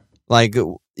 Right. Like,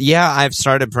 yeah, I've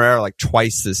started Pereira like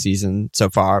twice this season so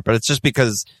far, but it's just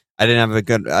because I didn't have a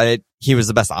good. He was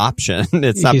the best option.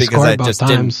 It's not because I just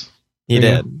didn't. He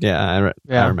did. Yeah,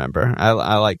 I remember.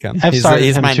 I like him. He's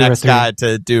my next guy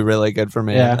to do really good for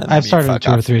me. Yeah, I've started him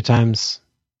 2 or 3 times.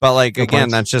 But like again,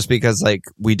 that's just because like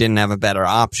we didn't have a better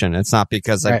option. It's not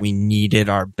because like we needed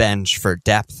our bench for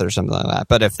depth or something like that.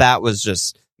 But if that was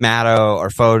just Matto or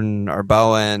Foden or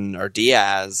Bowen or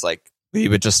Diaz, like. We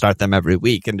would just start them every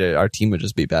week, and our team would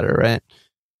just be better, right?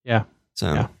 Yeah.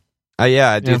 So,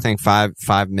 I do think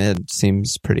five mid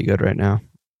seems pretty good right now.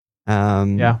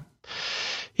 Yeah.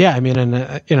 I mean, and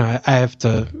I have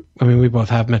to. I mean, we both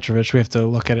have Mitrovic. We have to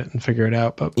look at it and figure it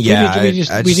out. But we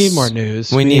need more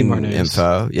news. We need more news.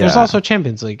 Info. Yeah. There's also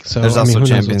Champions League. So there's also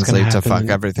Champions League to fuck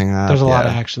everything up. There's a lot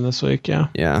of action this week. Yeah.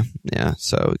 Yeah.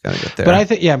 So we gotta get there. But I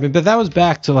think but that was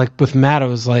back to like with Matt. It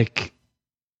was like.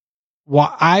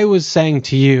 What I was saying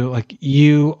to you, like,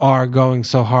 you are going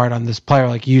so hard on this player,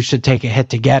 like, you should take a hit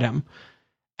to get him.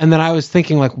 And then I was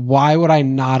thinking, like, why would I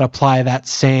not apply that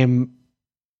same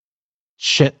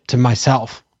shit to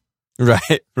myself?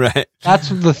 Right. That's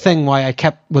the thing why I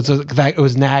it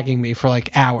was nagging me for,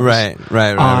 like, hours.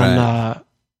 Right.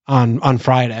 On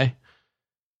Friday.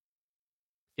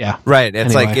 Yeah. Right.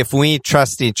 It's like if we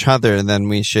trust each other, then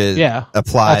we should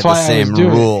apply the same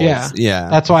rules. Yeah.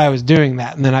 That's why I was doing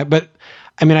that. And then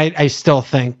I still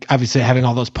think obviously having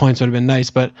all those points would have been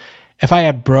nice, but if I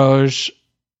had Broge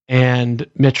and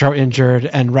Mitro injured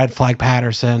and red flag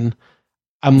Patterson,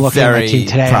 I'm looking at my team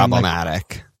today.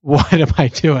 Problematic. Like, what am I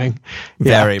doing?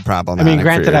 Very problematic. I mean,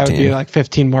 granted, I would be like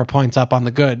 15 more points up on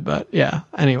the good, but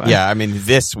anyway. Yeah, I mean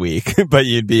this week, but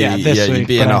you'd be you'd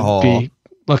be in a hole.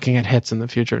 Looking at hits in the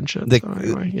future and shit.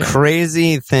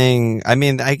 Crazy thing. I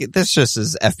mean, this just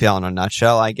is FPL in a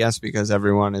nutshell, I guess, because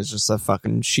everyone is just a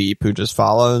fucking sheep who just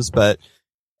follows. But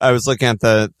I was looking at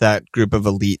that group of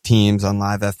elite teams on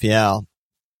Live FPL,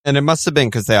 and it must have been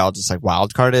because they all just like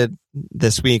wildcarded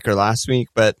this week or last week.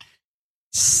 But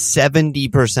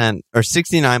 70% or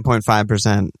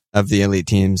 69.5% of the elite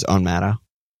teams own Matto.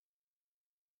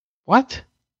 What?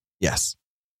 Yes,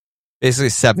 basically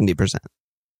 70%.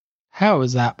 How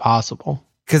is that possible?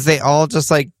 Because they all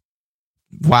just like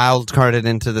wild carded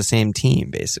into the same team,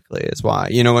 basically, is why.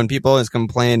 When people always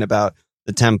complain about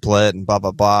the template and blah,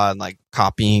 blah, blah, and like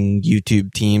copying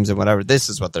YouTube teams and whatever, this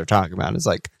is what they're talking about. It's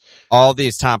like all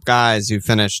these top guys who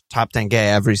finish top 10K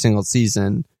every single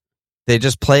season, they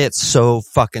just play it so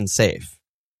fucking safe.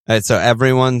 Right? So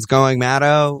everyone's going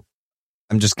Matto.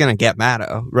 I'm just going to get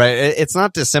Matto, right? It's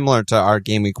not dissimilar to our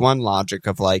game week 1 logic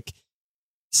of like,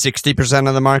 60%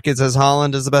 of the market says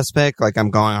Haaland is the best pick. Like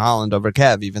I'm going Haaland over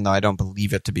Kev, even though I don't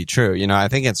believe it to be true. I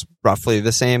think it's roughly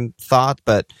the same thought,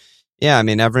 but yeah, I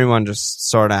mean, everyone just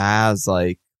sort of has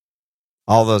like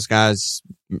all those guys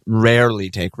rarely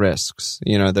take risks.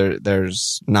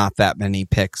 There's not that many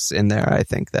picks in there. I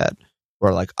think that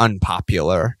were like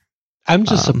unpopular. I'm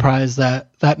just surprised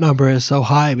that number is so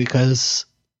high because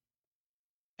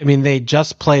I mean, they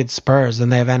just played Spurs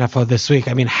and they have NFO this week.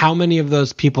 I mean, how many of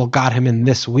those people got him in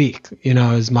this week?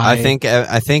 Is my...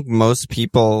 I think most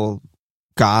people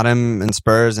got him in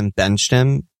Spurs and benched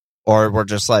him or were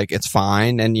just like, it's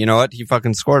fine. And you know what? He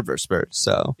fucking scored for Spurs.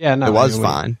 So it was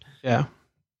fine. Yeah.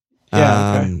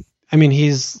 Yeah. Okay. I mean,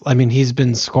 he's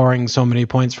been scoring so many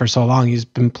points for so long. He's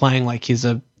been playing like he's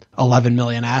a 11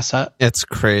 million asset. It's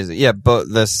crazy. Yeah, but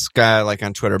this guy like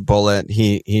on Twitter, Bullet,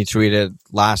 he tweeted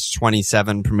last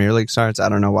 27 Premier League starts. I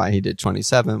don't know why he did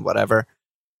 27, whatever.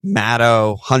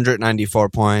 Matto, 194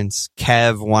 points.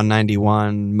 Kev,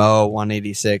 191. Mo,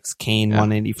 186. Kane,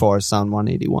 184. Son,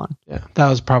 181. Yeah, that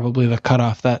was probably the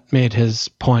cutoff that made his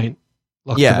point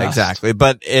look the Yeah, best. exactly.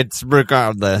 But it's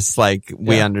regardless, like,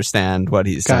 we understand what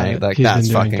he's Got saying. it. Like, He's that's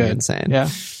been doing fucking good. insane. Yeah.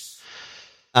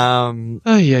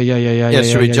 Yeah, Yeah.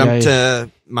 should we jump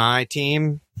to my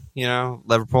team? You know,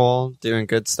 Liverpool doing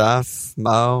good stuff.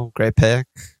 Mo, great pick.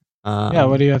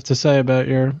 What do you have to say about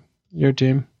your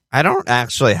team? I don't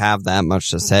actually have that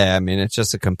much to say. I mean, it's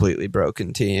just a completely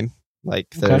broken team. Like,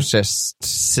 there's just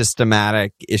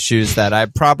systematic issues that I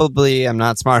probably am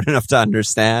not smart enough to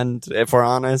understand, if we're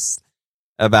honest,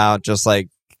 about just like,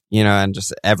 you know, and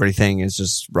just everything is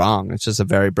just wrong. It's just a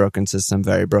very broken system,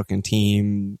 very broken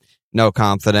team, no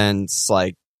confidence,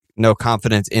 like no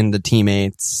confidence in the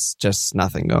teammates, just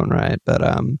nothing going right. But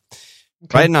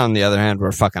Brighton, on the other hand,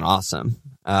 were fucking awesome.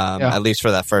 At least for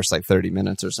that first like 30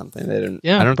 minutes or something. They didn't.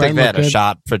 I don't think they had a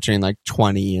shot between like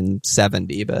 20 and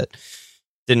 70, but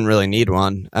didn't really need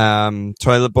one.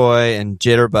 Toilet Boy and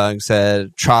Jitterbug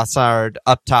said Trossard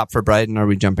up top for Brighton. Are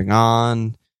we jumping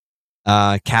on?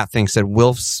 Cat Thing said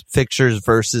Wilf's fixtures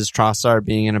versus Trossard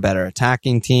being in a better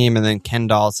attacking team, and then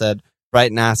Kendall said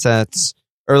Brighton assets.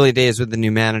 Early days with the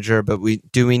new manager, but we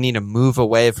need to move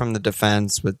away from the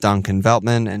defense with Duncan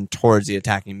Veltman and towards the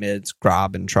attacking mids,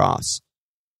 Grob and Tross.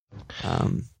 I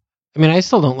mean, I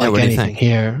still don't like anything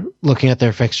here. Looking at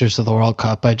their fixtures of the World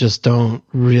Cup, I just don't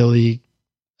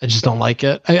like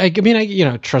it. I mean,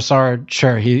 Trossard,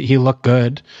 sure, he looked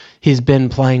good. He's been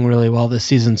playing really well this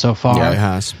season so far. Yeah, he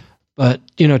has. But,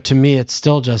 to me, it's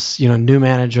still just, new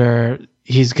manager.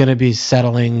 He's going to be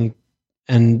settling,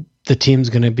 and the team's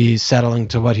going to be settling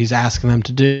to what he's asking them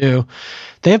to do.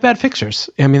 They have bad fixtures.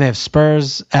 I mean, they have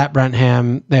Spurs at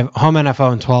Brentford. They have home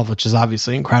NFO in 12, which is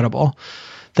obviously incredible.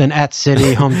 Then at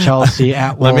City, home Chelsea,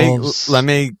 at Wolves. Let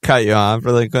me cut you off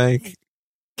really quick.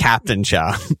 Captain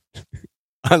shout.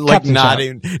 Like Captain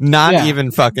not shout.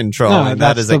 Even fucking trolling. No,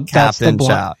 that is a captain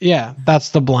shout. Yeah,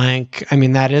 that's the blank. I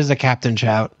mean, that is a captain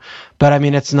shout. But I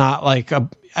mean, it's not like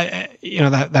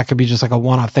that could be just like a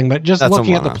one-off thing. But just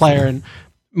looking at the player and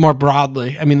more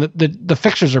broadly, I mean, the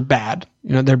fixtures are bad.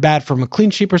 They're bad from a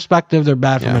clean sheet perspective. They're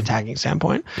bad from an attacking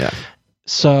standpoint. Yeah.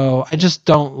 So I just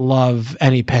don't love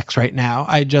any picks right now.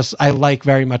 I like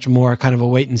very much more kind of a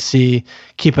wait and see,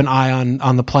 keep an eye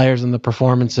on the players and the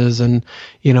performances, and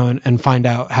and find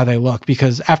out how they look,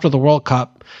 because after the World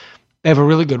Cup, they have a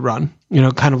really good run.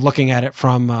 Kind of looking at it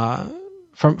from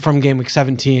game week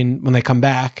 17 when they come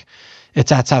back,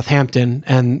 it's at Southampton,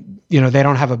 and they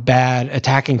don't have a bad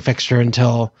attacking fixture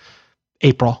until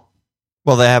April.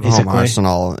 Well, they have home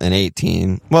Arsenal in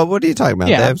 18. Well, what are you talking about?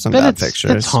 Yeah, they have some bad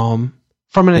fixtures. It's home.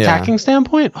 From an attacking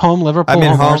standpoint, home Liverpool,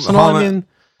 home Arsenal.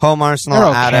 Home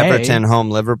Arsenal at Everton, home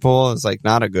Liverpool is like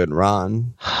not a good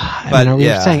run. But are we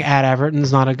saying at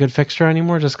Everton's not a good fixture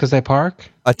anymore just because they park?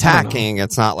 Attacking,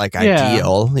 it's not like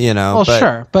ideal, Well,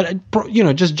 sure, but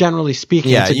just generally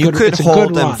speaking, yeah, it's you could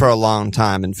hold them run for a long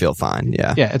time and feel fine.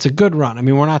 Yeah, it's a good run. I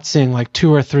mean, we're not seeing like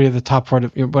 2 or 3 of the top 4,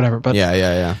 whatever. But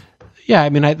yeah. I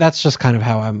mean, that's just kind of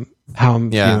how I'm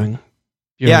viewing.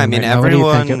 Yeah, I mean, everyone.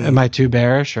 What do you think? Am I too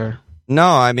bearish or? No,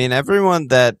 I mean, everyone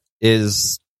that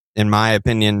is, in my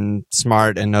opinion,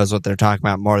 smart and knows what they're talking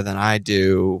about more than I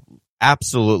do,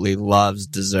 absolutely loves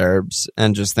Deserves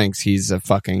and just thinks he's a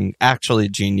fucking actually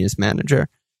genius manager.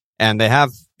 And they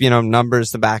have,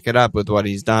 numbers to back it up with what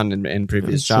he's done in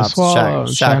previous jobs.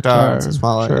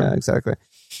 Shakhtar, sure. Yeah, exactly.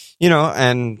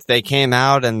 And they came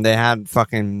out and they had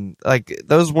fucking, like,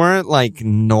 those weren't like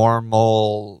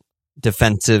normal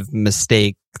defensive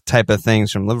mistake type of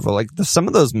things from Liverpool. Like some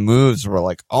of those moves were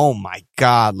like, oh my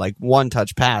God, like one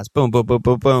touch pass, boom, boom, boom,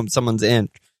 boom, boom. Someone's in,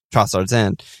 Trossard's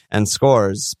in and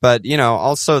scores. But,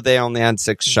 also they only had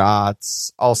 6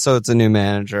 shots. Also, it's a new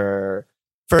manager.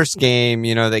 First game,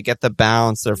 they get the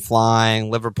bounce. They're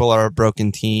flying. Liverpool are a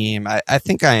broken team. I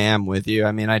think I am with you.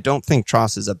 I mean, I don't think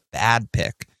Tross is a bad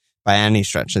pick by any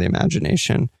stretch of the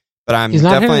imagination, but he's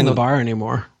not hitting the bar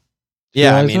anymore.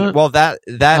 Yeah, I mean, well, that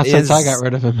not is since I got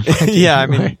rid of him. Yeah, I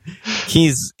mean,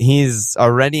 he's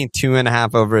already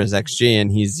 2.5 over his XG,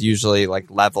 and he's usually like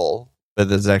level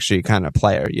with his XG kind of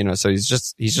player, so he's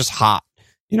just hot.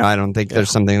 I don't think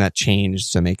there's something that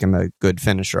changed to make him a good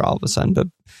finisher all of a sudden. But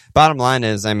bottom line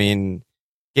is, I mean,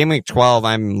 game week 12,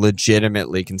 I'm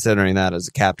legitimately considering that as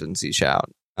a captaincy shout.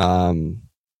 And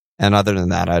other than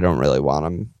that, I don't really want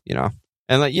him,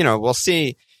 and we'll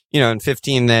see. In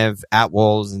 15 they have at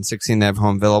Wolves, and 16 they have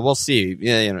home Villa. We'll see.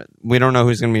 Yeah, we don't know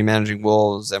who's going to be managing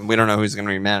Wolves, and we don't know who's going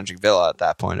to be managing Villa at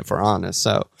that point, if we're honest.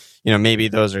 So, maybe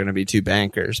those are going to be 2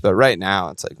 bankers, but right now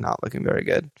it's like not looking very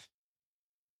good.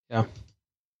 Yeah.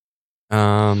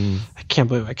 I can't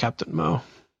believe I captained Mo.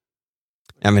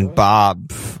 I mean,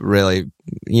 Bob really,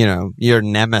 your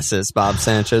nemesis, Bob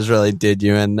Sanchez, really did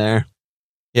you in there.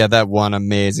 He had that one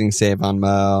amazing save on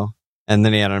Mo, and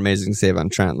then he had an amazing save on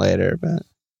Trent later. But,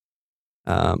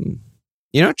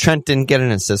 Trent didn't get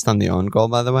an assist on the own goal,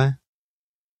 by the way.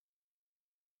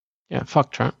 Yeah,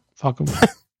 fuck Trent. Fuck him.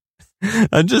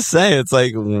 I'm just saying, it's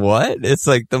like, what? It's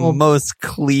like the most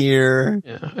clear.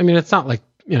 Yeah, I mean, it's not like,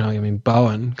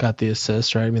 Bowen got the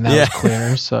assist, right? I mean, that was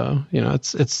clear. So,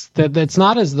 it's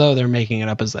not as though they're making it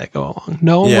up as they go along.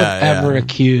 No one would ever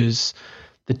accuse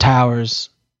the powers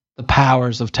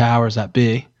of towers that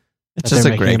be. It's just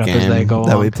a great game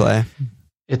that we play.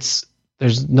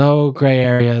 There's no gray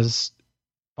areas,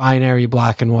 binary,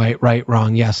 black and white, right,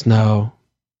 wrong, yes, no,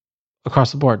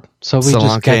 across the board. So we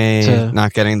just get to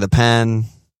not getting the pen.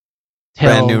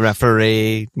 Brand new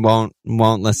referee won't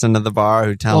listen to the VAR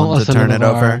who tell him to turn it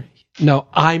over. No,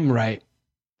 I'm right.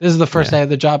 This is the first day of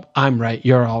the job. I'm right.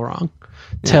 You're all wrong.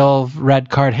 Till red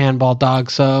card handball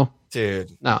dog. So, dude,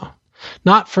 no,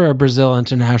 not for a Brazil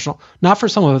international. Not for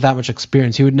someone with that much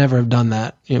experience. He would never have done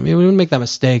that. He wouldn't make that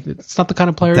mistake. It's not the kind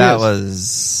of player he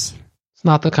is. It's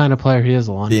not the kind of player he is,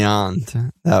 Alon.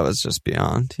 Beyond. That was just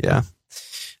beyond. Yeah.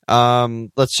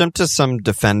 Let's jump to some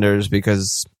defenders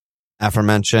because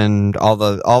aforementioned all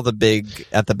the big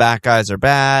at the back guys are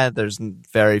bad. There's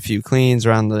very few cleans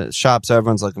around the shop, so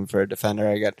everyone's looking for a defender.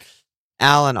 I get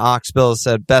Alan Oxbill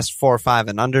said best 4-5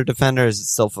 and under defender. Is it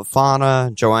still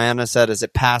Fofana? Joanna said, is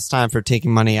it past time for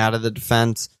taking money out of the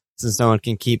defense since no one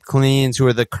can keep cleans? Who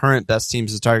are the current best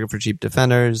teams to target for cheap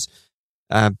defenders?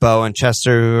 Bo and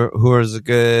Chester, who is a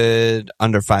good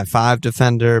under 5-5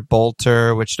 defender?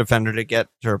 Bolter, which defender to get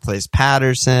to replace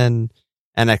Patterson?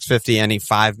 NX50, any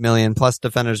 5 million plus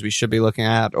defenders we should be looking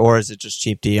at, or is it just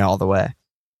cheap D all the way?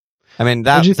 I mean,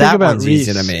 that one's Reece?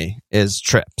 Easy to me, is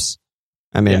Trips.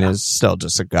 I mean, is still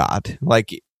just a god.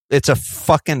 Like, it's a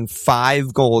fucking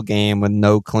 5-goal game with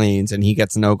no cleans, and he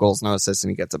gets no goals, no assists,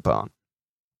 and he gets a bone.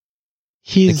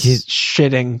 He's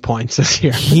shitting points this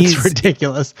year. It's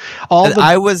ridiculous.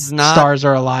 Stars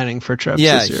are aligning for Trips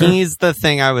this year. He's the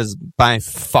thing I was by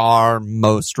far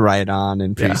most right on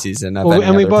in preseason.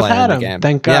 And we both had him,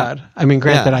 thank God. Yeah. I mean,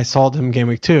 granted, I sold him game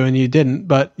week 2 and you didn't,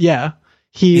 but yeah.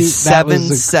 He's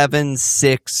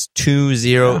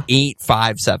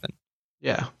 7-7-6-2-0-8-5-7.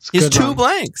 Yeah. He's 2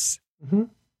 blanks. Mm-hmm.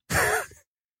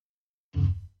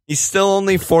 He's still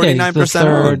only 49%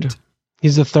 owned.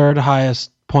 He's the third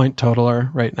highest point totaler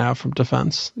right now from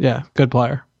defense. Yeah, good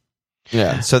player.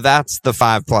 Yeah, so that's the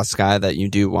 5+ guy that you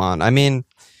do want. I mean,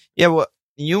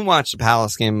 you watched the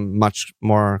Palace game much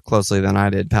more closely than I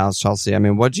did, Palace Chelsea. I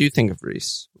mean, what do you think of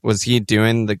Reece? Was he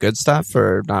doing the good stuff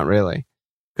or not really?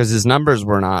 Because his numbers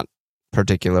were not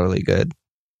particularly good.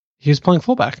 He was playing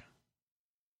fullback.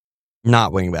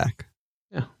 Not wingback.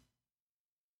 Yeah.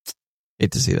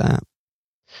 Hate to see that.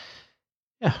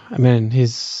 Yeah, I mean,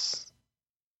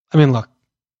 look,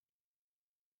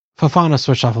 Fofana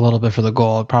switched off a little bit for the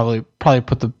goal. Probably point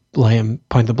the blame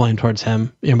towards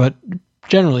him. But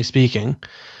generally speaking,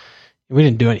 we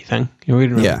didn't do anything. We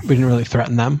didn't really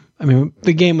threaten them. I mean,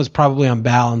 the game was probably on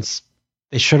balance.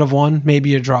 They should have won.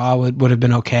 Maybe a draw would have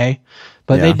been okay.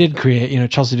 But they did create.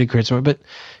 Chelsea did create some. But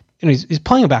he's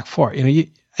playing a back 4.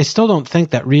 I still don't think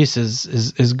that Reece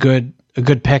is good. A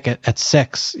good pick at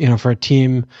 6. For a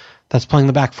team that's playing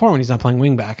the back 4 when he's not playing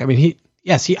wing back. I mean, he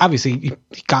obviously he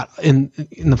got in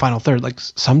the final third like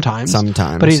sometimes,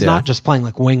 but he's not just playing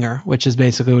like winger, which is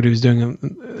basically what he was doing.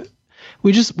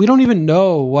 We don't even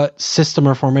know what system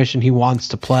or formation he wants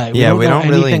to play. We don't know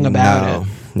anything about it.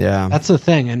 Yeah, that's the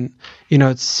thing. And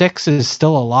 6 is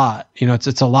still a lot.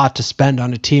 It's a lot to spend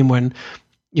on a team when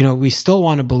we still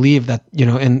want to believe that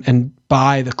and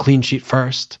buy the clean sheet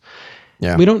first.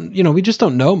 Yeah. We don't, we just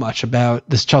don't know much about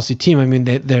this Chelsea team. I mean,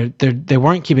 they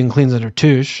weren't keeping cleans under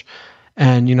Tuchel,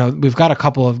 and we've got a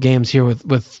couple of games here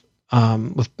with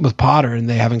Potter, and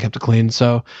they haven't kept it clean.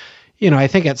 So, I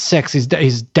think at 6,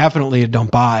 he's definitely a don't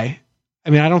buy.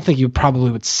 I mean, I don't think you probably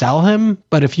would sell him,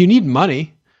 but if you need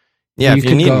money, if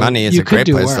you need money, it's a great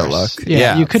place to look.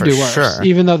 Yeah, you could do worse. Sure.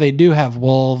 Even though they do have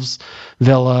Wolves,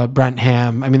 Villa, Brentford.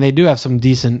 I mean, they do have some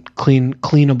decent,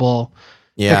 cleanable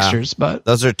fixtures, but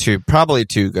those are probably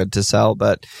too good to sell.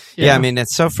 But I mean,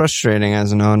 it's so frustrating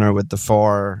as an owner with the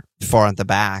four at the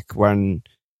back when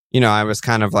I was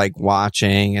kind of like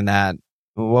watching, and that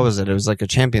what was it? It was like a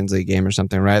Champions League game or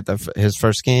something, right? His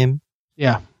first game.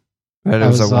 Yeah, right. It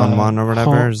was a 1-1 or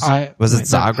whatever. Was it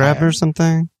Zagreb or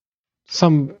something?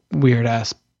 Some weird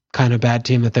ass kind of bad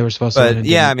team that they were supposed to win.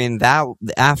 But I mean, that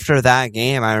after that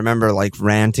game, I remember like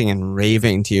ranting and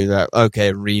raving to you that,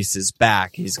 okay, Reece is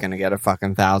back. He's going to get a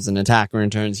fucking 1,000 attacking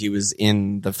returns. He was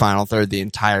in the final third the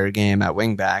entire game at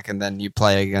wing back. And then you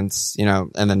play against, and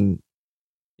then,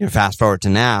 fast forward to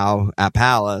now at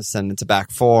Palace, and it's a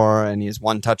back four, and he has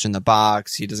one touch in the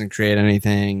box. He doesn't create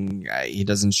anything. He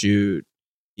doesn't shoot.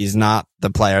 He's not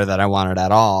the player that I wanted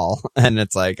at all. And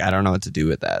it's like, I don't know what to do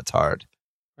with that. It's hard.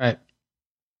 Right.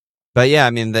 But yeah,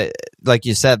 I mean, like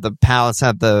you said, the Palace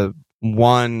had the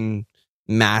one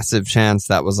massive chance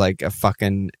that was like a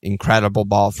fucking incredible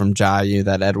ball from Jayu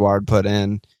that Edouard put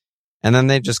in. And then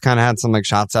they just kind of had some like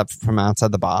shots up from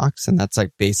outside the box. And that's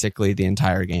like basically the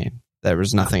entire game. There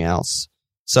was nothing else.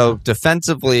 So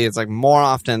defensively, it's like more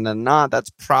often than not,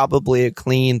 that's probably a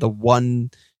clean. The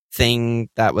one thing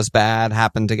that was bad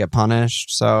happened to get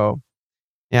punished. So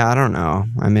yeah, I don't know.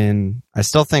 I mean, I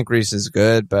still think Reece is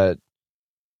good, but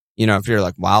if you're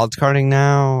like wild carding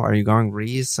now, are you going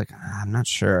Reece? Like, I'm not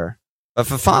sure. But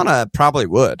Fofana probably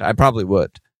would. I probably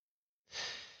would.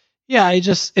 Yeah,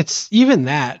 it's even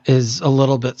that is a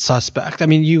little bit suspect. I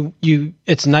mean,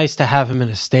 it's nice to have him in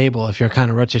a stable if you're kind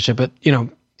of rotation, but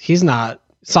it's not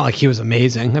like he was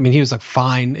amazing. I mean, he was like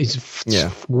fine. He's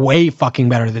way fucking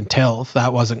better than Till, if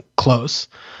that wasn't close.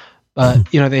 But,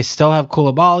 they still have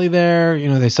Koulibaly there.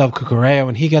 They still have Cucurella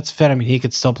when he gets fit. I mean, he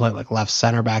could still play like left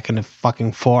center back in a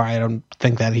fucking 4. I don't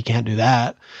think that he can't do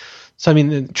that. So, I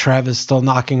mean, Trev is still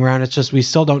knocking around. It's just we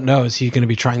still don't know. Is he going to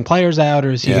be trying players out,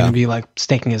 or is he going to be like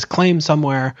staking his claim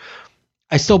somewhere?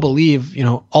 I still believe,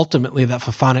 ultimately that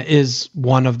Fofana is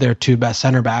one of their 2 best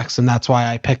center backs, and that's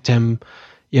why I picked him,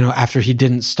 after he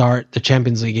didn't start the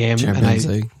Champions League game.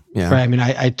 League. Yeah. Right. I mean,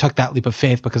 I took that leap of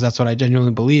faith because that's what I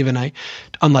genuinely believe. And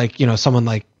unlike, someone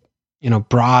like,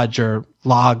 Braj or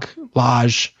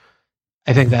Lodge,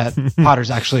 I think that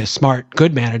Potter's actually a smart,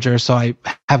 good manager. So I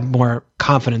have more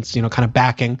confidence, kind of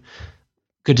backing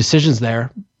good decisions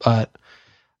there. But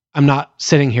I'm not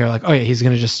sitting here like, oh yeah, he's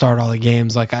going to just start all the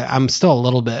games. Like I'm still a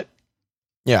little bit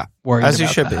worried as about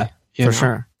you should that, be. For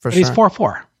sure. But he's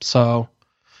 4-4. So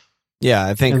yeah,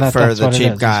 I think for the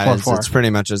cheap guys, it's pretty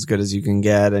much as good as you can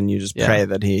get. And you just pray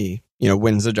that he,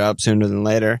 wins the job sooner than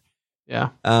later. Yeah.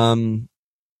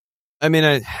 I mean,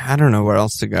 I don't know where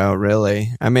else to go,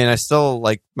 really. I mean, I still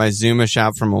like my Zuma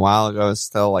shout from a while ago is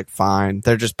still like fine.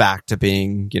 They're just back to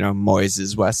being,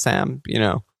 Moyes' West Ham,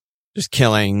 just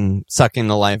sucking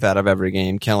the life out of every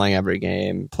game, killing every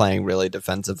game, playing really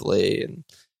defensively. And,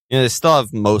 they still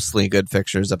have mostly good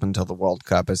fixtures up until the World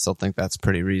Cup. I still think that's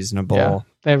pretty reasonable. Yeah,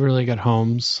 they have really good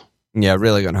homes. Yeah,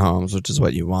 really good homes, which is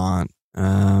what you want.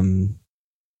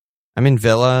 I mean,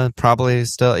 Villa probably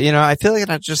still, I feel like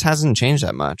it just hasn't changed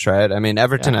that much, right? I mean,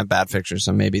 Everton have bad fixtures,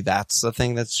 so maybe that's the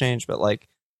thing that's changed. But like,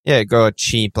 go a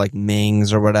cheap like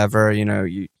Mings or whatever,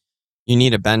 you need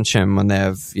to bench him when they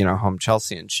have, home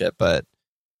Chelsea and shit. But,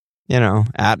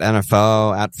 at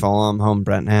NFO, at Fulham, home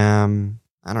Brentnam,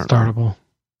 I don't know.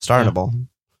 Startable.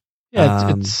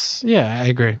 Yeah, I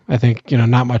agree. I think,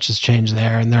 not much has changed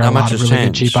there, and there are a lot of really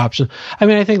good cheap options. I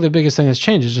mean, I think the biggest thing that's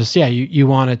changed is just, you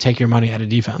want to take your money out of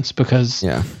defense because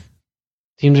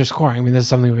teams are scoring. I mean, this is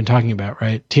something we've been talking about,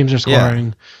 right? Teams are scoring.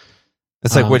 Yeah.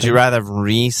 It's like, would you rather have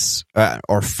Reece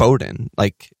or Foden?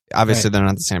 Like, obviously they're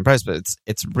not the same price, but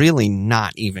it's really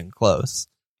not even close.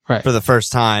 Right. For the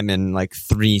first time in like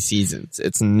 3 seasons,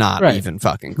 it's not even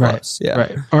fucking close. Right. Yeah.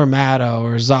 Right. Or Matto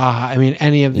or Zaha. I mean,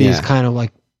 any of these kind of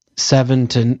like 7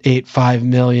 to 5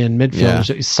 million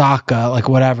midfielders, Saka, like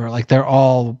whatever, like they're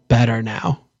all better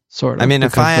now, sort of. I mean,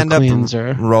 if I end up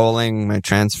rolling my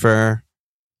transfer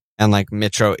and like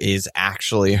Mitro is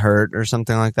actually hurt or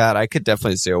something like that, I could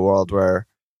definitely see a world where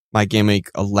my game week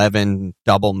 11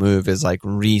 double move is like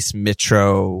Reece,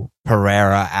 Mitro,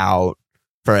 Pereira out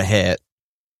for a hit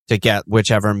to get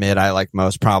whichever mid I like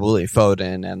most, probably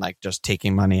Foden, and like just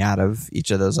taking money out of each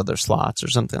of those other slots or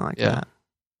something like that.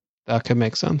 That could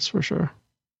make sense for sure.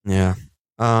 Yeah.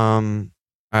 All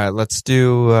right, let's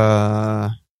do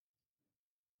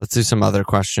some other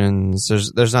questions.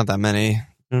 There's not that many.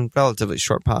 Relatively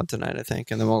short pod tonight, I think,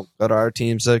 and then we'll go to our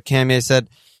team. So Camille said,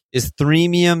 is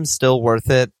Threemium still worth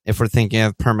it if we're thinking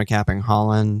of permacapping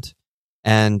Holland?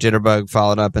 And Jitterbug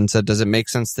followed up and said, does it make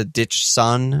sense to ditch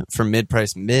Son for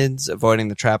mid-price mids, avoiding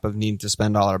the trap of needing to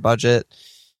spend all our budget?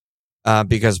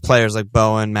 Because players like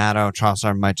Bowen, Matto,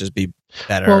 Trossard might just be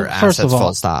better assets,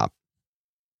 full stop.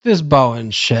 This Bowen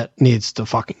shit needs to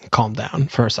fucking calm down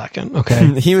for a second,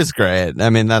 okay? He was great. I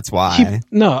mean, that's why.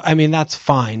 That's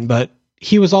fine, but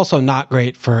he was also not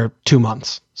great for 2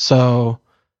 months. So,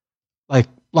 like,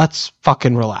 let's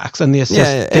fucking relax. And the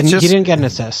assist, he didn't get an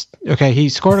assist. Okay, he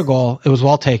scored a goal. It was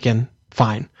well taken.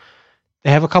 Fine.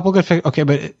 They have a couple good okay,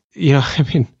 but, I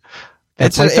mean...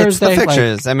 It's the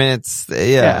fixtures. Like, I mean,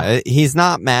 he's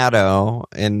not Matto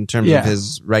in terms of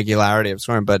his regularity of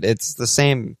scoring, but it's the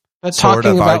same sort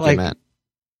of argument. Like,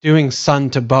 doing Son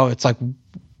to Bo, it's like,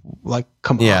 like,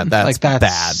 come on. Yeah, that's, like,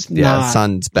 that's bad. Yeah, not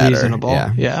Son's better. reasonable.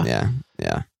 Yeah.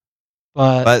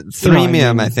 But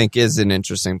freemium, I think, is an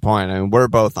interesting point. I mean, we're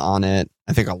both on it.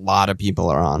 I think a lot of people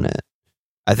are on it.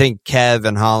 I think Kev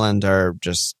and Holland are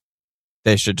just,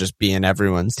 they should just be in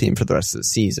everyone's team for the rest of the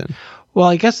season. Well,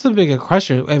 I guess the bigger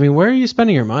question, I mean, where are you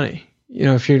spending your money? You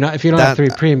know, if you don't have 3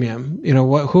 premium, you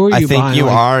know, who are you buying? I think you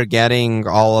are getting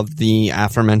all of the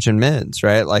aforementioned mids,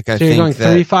 right? Like, I think you're going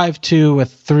 3-5-2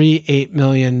 with 3 8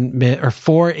 million mid or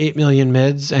 4 8 million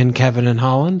mids and Kevin and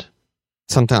Holland,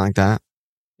 something like that.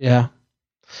 Yeah.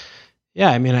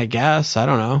 I mean, I guess I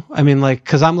don't know. I mean, like,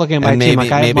 because I'm looking at my maybe, team,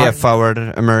 like, maybe a forward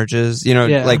emerges. You know,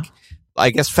 like,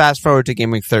 I guess fast forward to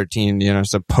game week 13. You know,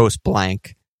 so post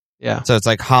blank. Yeah. So it's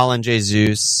like Holland,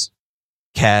 Jesus,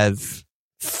 Kev,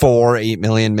 4 8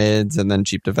 million mids, and then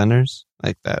cheap defenders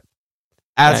like that.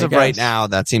 As of right now,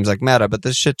 that seems like meta, but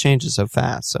this shit changes so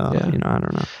fast. So you know, I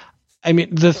don't know. I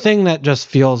mean, the thing that just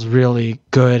feels really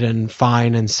good and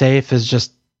fine and safe is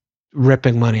just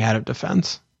ripping money out of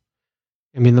defense.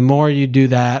 I mean, the more you do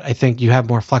that, I think you have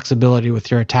more flexibility with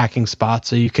your attacking spots,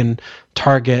 so you can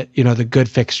target, you know, the good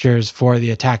fixtures for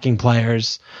the attacking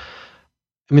players.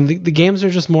 I mean, the games are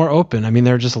just more open. I mean,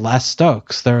 there are just less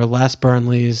Stokes. There are less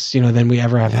Burnleys, you know, than we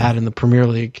ever have had in the Premier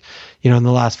League, you know, in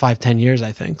the last 5-10 years,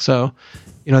 I think. So,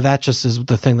 you know, that just is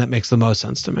the thing that makes the most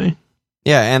sense to me.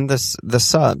 Yeah, and the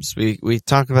subs. We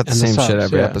talk about the same shit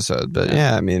every episode, but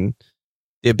I mean,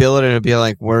 the ability to be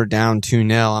like, we're down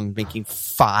 2-0, I'm making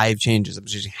 5 changes, I'm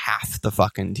changing half the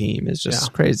fucking team is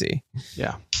just crazy.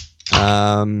 Yeah.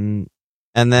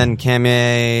 And then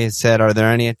Kame said, are there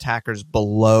any attackers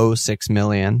below 6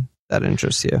 million that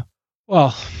interest you?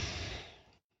 Well,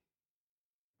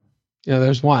 yeah,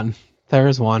 there's one. There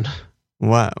is one.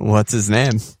 What's his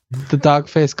name? The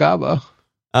Dogface Gabo.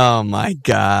 Oh my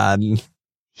God.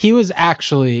 He was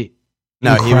actually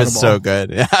incredible. He was so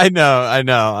good. I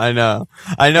know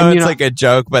it's like a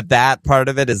joke, but that part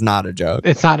of it is not a joke.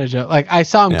 It's not a joke. Like, I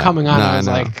saw him coming on, and I was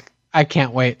like, I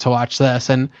can't wait to watch this.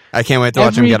 And I can't wait to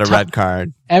watch him get a red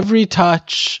card. Every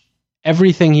touch,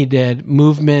 everything he did,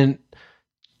 movement,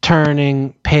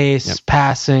 turning, pace,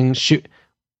 passing, shoot,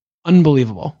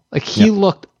 unbelievable. Like, he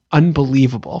looked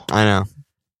unbelievable. I know.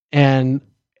 And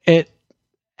it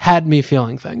had me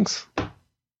feeling things.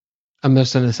 I'm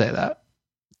just going to say that.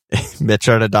 Mitch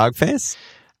are a dog face?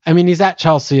 I mean, he's at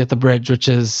Chelsea at the Bridge, which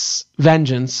is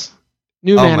vengeance.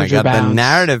 New manager my God, bounce. the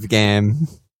narrative game.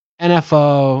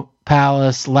 NFO,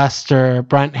 Palace, Leicester,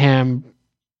 Brentham,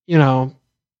 you know,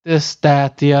 this,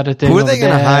 that, the other thing. Who are they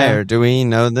going to hire? Do we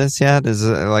know this yet? Is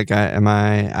it like, am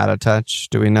I out of touch?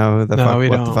 Do we know what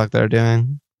the fuck they're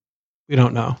doing? We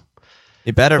don't know.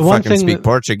 You better fucking speak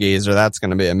Portuguese, or that's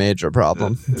going to be a major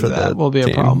problem for that will be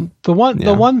team. A problem.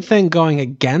 The one thing going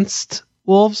against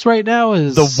Wolves right now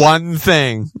is the one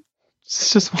thing.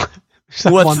 It's just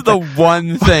what's the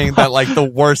one thing that, like, the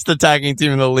worst attacking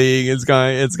team in the league is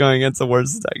going against the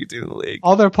worst attacking team in the league?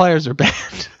 All their players are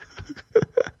banned.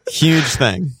 Huge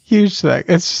thing. It's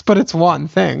just, but it's one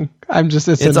thing. It's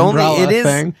an umbrella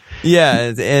thing.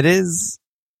 Yeah, it is.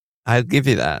 I'll give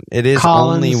you that. It is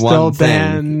Collins only still one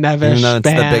banned, thing. Neves even though it's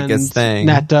banned, the biggest thing.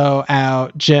 Neto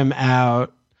out, Jim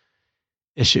out.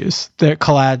 Issues. They're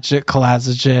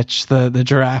Kalajic, the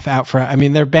giraffe out for. I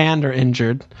mean, they're banned or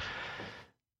injured.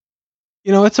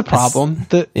 You know, it's a problem.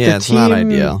 It's not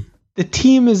ideal. The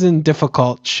team is in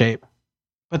difficult shape,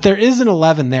 but there is an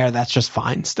 11 there that's just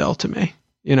fine still to me.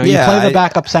 You know, you play the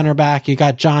backup center back. You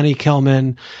got Johnny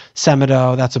Kilman,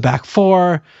 Semedo. That's a back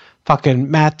 4. Fucking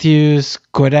Matthews,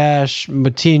 Guedes,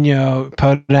 Moutinho,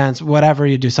 Podence, whatever,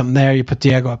 you do something there. You put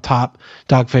Diego up top,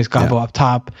 Dogface Gabo up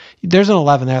top. There's an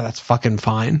 11 there that's fucking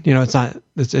fine. You know, it's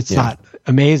not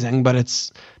amazing, but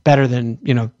it's better than,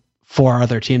 you know, 4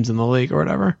 other teams in the league or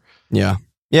whatever. Yeah.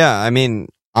 Yeah. I mean,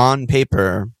 on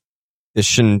paper, this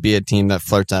shouldn't be a team that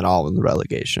flirts at all with the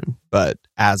relegation. But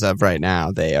as of right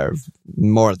now, they are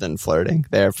more than flirting.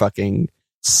 They're fucking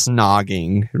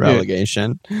snogging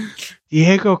relegation.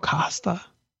 Diego Costa.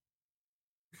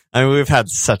 I mean, we've had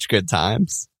such good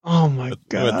times. Oh my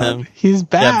God. With him. He's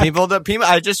back. Yeah, people,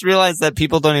 I just realized that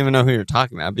people don't even know who you're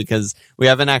talking about because we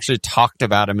haven't actually talked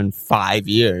about him in 5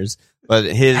 years. But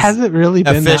his has it really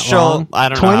been official, that long? I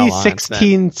don't know.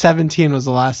 2016-17 was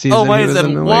the last season. Oh, why is it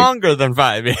longer than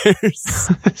 5 years?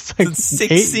 It's like 6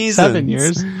 seasons. 7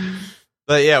 years.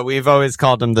 But yeah, we've always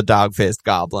called him the dog-faced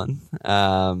goblin.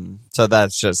 So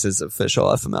that's just his official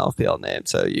FML field name.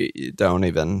 So you don't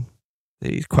even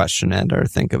question it or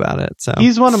think about it. So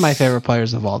he's one of my favorite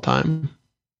players of all time.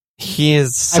 He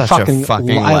is such a fucking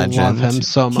legend. I love him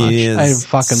so much. I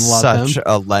fucking love him. Such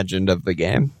a legend of the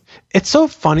game. It's so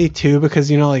funny too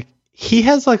because, you know, like, he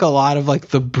has like a lot of like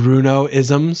the Bruno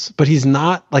isms, but he's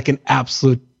not like an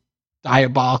absolute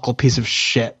diabolical piece of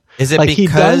shit. Is it like,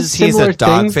 because he's a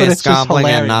dog-faced goblin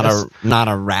and hilarious. not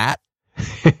a rat?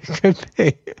 Could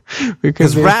be.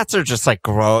 Because rats are just like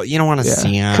gross. You don't want to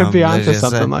see them. Could be onto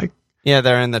something like. Yeah,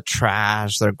 they're in the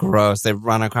trash. They're gross. They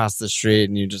run across the street,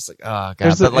 and you're just like, oh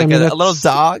god. But like a little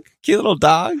dog, cute little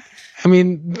dog. I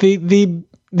mean,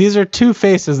 these are two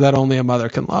faces that only a mother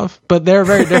can love, but they're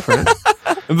very different.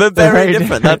 But very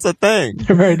different. That's a thing.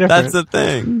 They're very different. That's a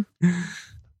thing.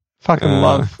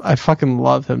 I fucking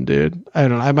love him, dude. I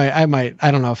don't know.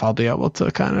 I don't know if I'll be able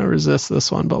to kind of resist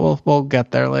this one, but we'll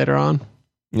get there later on.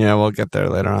 Yeah, we'll get there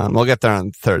later on. We'll get there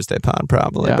on Thursday pod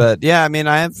probably. Yeah. But yeah, I mean,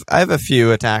 I have a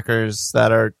few attackers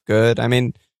that are good. I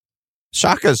mean,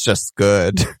 Shaka's just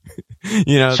good.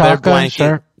 They're blanking.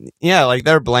 Sure. Yeah, like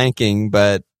they're blanking,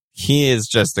 but he is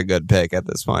just a good pick at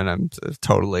this point. I'm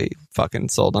totally fucking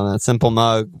sold on that. Simple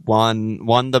Mug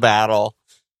won the battle,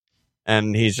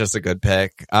 and he's just a good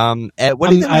pick. What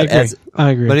do you think about Eze?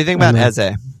 I agree. What do you think about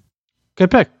Eze? Good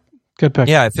pick. Good pick.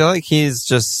 Yeah, I feel like he's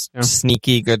just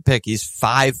sneaky good pick. He's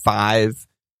 5'5".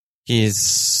 He's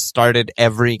started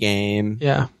every game.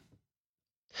 Yeah.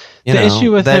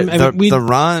 Issue with him, the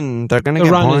run, they're going to get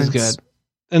the run points. is good,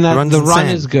 and that the run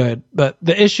is good. But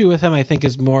the issue with him, I think,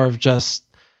 is more of just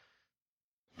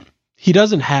he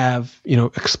doesn't have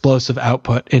explosive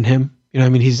output in him. I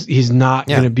mean, he's not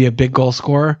going to be a big goal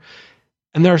scorer,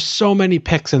 and there are so many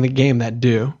picks in the game that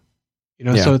do.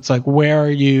 So it's like, where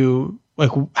are you?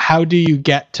 Like, how do you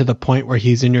get to the point where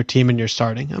he's in your team and you're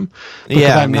starting him? Because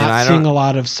I'm not seeing a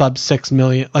lot of sub 6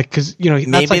 million. Like, because that's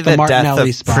maybe like the Martinelli death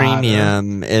of spot.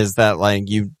 Premium is that like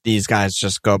these guys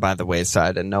just go by the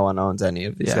wayside and no one owns any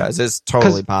of these guys. It's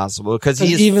totally possible because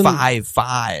he's 5'5".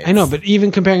 I know, but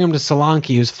even comparing him to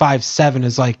Solanke, who's 5'7",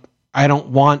 is like, I don't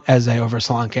want Eze over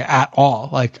Solanke at all.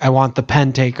 Like, I want the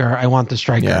pen taker. I want the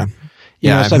striker.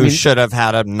 Yeah. Who should have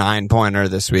had a 9-pointer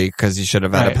this week because he should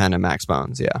have had a pen and Max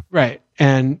Bones. Yeah. Right.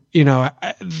 And,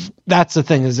 that's the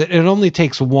thing is it only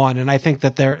takes one. And I think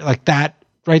that they're like that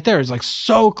right there is like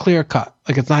so clear cut.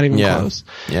 Like it's not even close.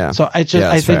 Yeah. So I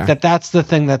think that's the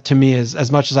thing that to me is,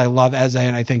 as much as I love Eze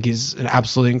and I think he's an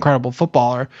absolutely incredible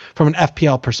footballer from an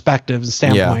FPL perspective and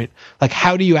standpoint, like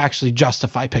how do you actually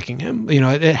justify picking him?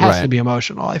 It has to be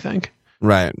emotional, I think.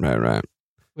 Right.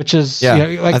 Which is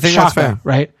I think Xhaka,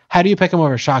 right? How do you pick him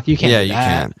over Xhaka? You can't. Yeah,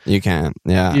 you can't.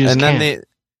 Yeah, you and can't. Then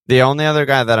the only other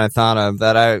guy that I thought of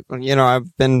that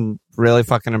I've been really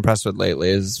fucking impressed with lately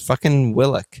is fucking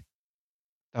Willock.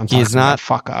 He's not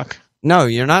fuck. No,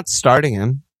 you're not starting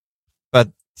him, but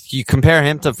you compare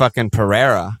him to fucking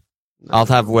Pereira. I'll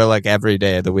have Willock every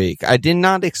day of the week. I did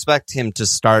not expect him to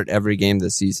start every game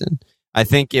this season. I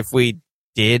think if we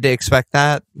did expect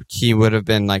that, he would have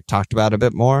been like talked about a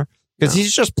bit more. Because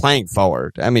he's just playing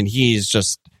forward. I mean, he's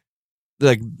just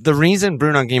like the reason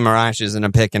Bruno Guimaraes isn't a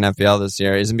pick in FPL this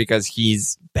year isn't because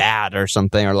he's bad or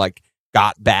something or like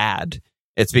got bad.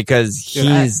 It's because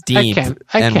he's deep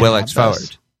and Willock's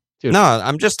forward. No,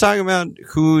 I'm just talking about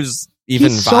who's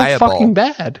even viable. So fucking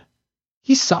bad.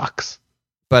 He sucks.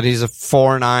 But he's a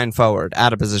 4'9" forward,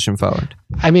 out of position forward.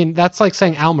 I mean, that's like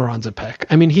saying Almiron's a pick.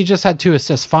 I mean, he just had 2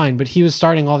 assists, fine, but he was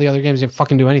starting all the other games. He didn't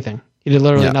fucking do anything. He did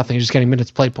literally nothing. He's just getting minutes,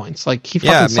 play points. Like he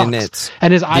fucking sucks.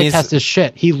 And his eye test is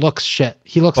shit. He looks shit.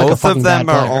 He looks like a fucking bad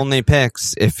player. Both of them are only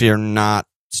picks if you're not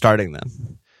starting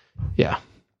them. Yeah.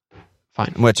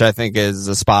 Fine. Which I think is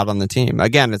a spot on the team.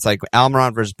 Again, it's like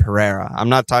Almiron versus Pereira. I'm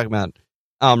not talking about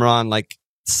Almiron like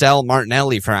sell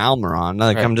Martinelli for Almiron.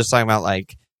 Like I'm just talking about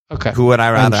like who would I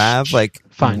rather have? Like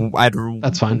fine.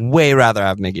 That's fine. Way rather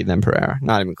have Miggy than Pereira.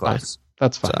 Not even close. Fine.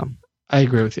 That's fine. So. I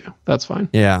agree with you. That's fine.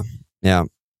 Yeah.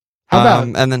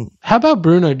 How about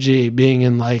Bruno G being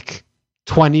in like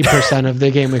 20% of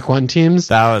the Game Week 1 teams?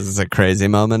 That was a crazy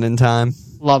moment in time.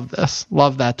 Love this.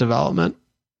 Love that development.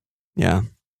 Yeah.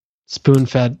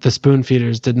 The spoon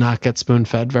feeders did not get spoon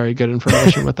fed very good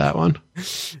information with that one.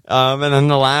 And then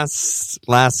the last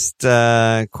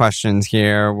questions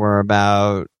here were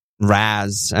about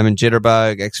Raz. I mean,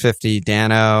 Jitterbug, X50,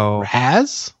 Dano.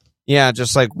 Raz? Yeah,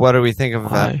 just like, what do we think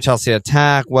of Chelsea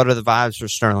attack? What are the vibes for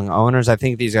Sterling owners? I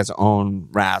think these guys own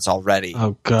Raz already.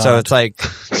 Oh, God. So it's like,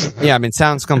 yeah, I mean,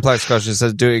 sounds complex. Question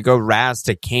says, do we go Raz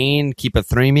to Kane, keep a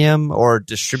premium, or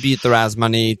distribute the Raz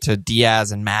money to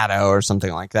Diaz and Matto or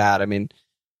something like that? I mean,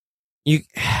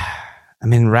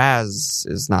 Raz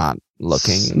is not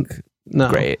looking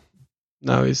great.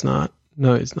 No, he's not.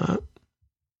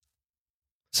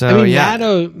 So I mean, yeah,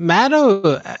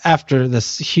 Maddo, after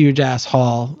this huge ass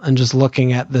haul and just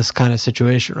looking at this kind of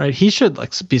situation, right? He should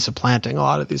like be supplanting a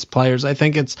lot of these players. I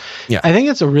think it's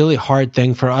a really hard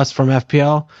thing for us from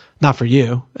FPL, not for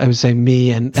you. I would say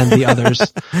me and the others,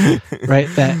 right?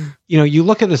 That, you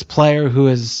look at this player who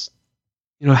has,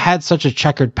 had such a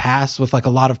checkered past with like a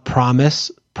lot of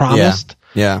promised.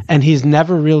 Yeah. And he's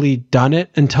never really done it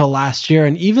until last year.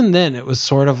 And even then it was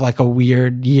sort of like a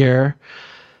weird year.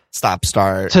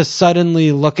 Stop-start. To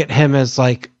suddenly look at him as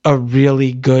like a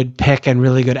really good pick and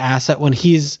really good asset when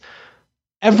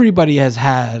everybody has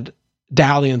had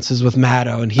dalliances with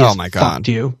Maddo and he's fucked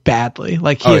you badly.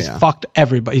 Like he has fucked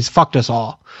everybody. He's fucked us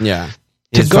all. Yeah.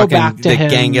 To go back to the him,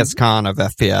 Genghis Khan of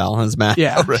FPL is Maddo.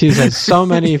 Yeah. He's like so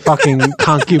many fucking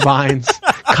concubines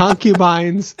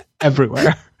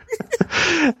everywhere.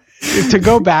 To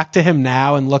go back to him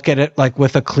now and look at it like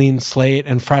with a clean slate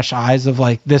and fresh eyes of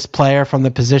like this player from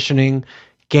the positioning,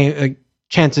 game,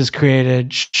 chances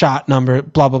created, shot number,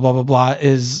 blah blah blah blah blah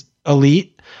is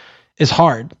elite is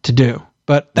hard to do.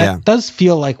 But that does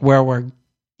feel like where we're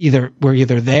either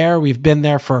there, we've been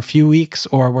there for a few weeks,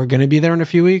 or we're going to be there in a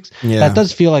few weeks. Yeah. That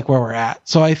does feel like where we're at.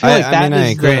 So I feel I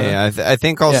agree. I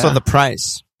think also the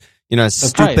price. As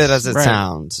stupid as it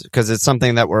sounds, because it's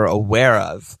something that we're aware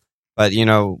of. But,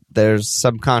 there's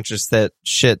subconscious that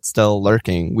shit still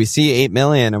lurking. We see 8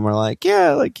 million and we're like,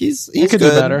 yeah, like he's he could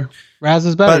good. Do better. Raz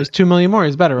is better. He's 2 million more.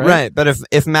 He's better, right? Right. But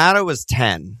if Maddo was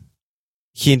 10,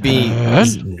 he'd be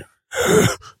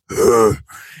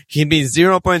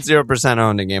 0.0%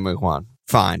 owned in game week 1.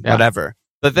 Fine, whatever.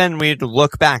 But then we'd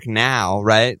look back now,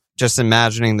 right? Just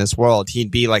imagining this world,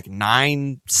 he'd be like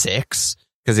 9.6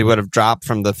 because he would have dropped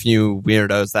from the few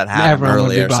weirdos that had him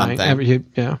early or something.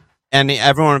 And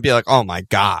everyone would be like, "Oh my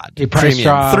god,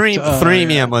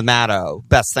 premium with Maddo,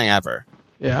 best thing ever."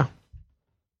 Yeah,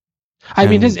 I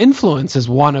mean, his influence is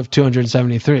 1 of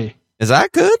 273. Is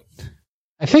that good?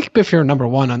 I think if you're number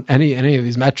 1 on any of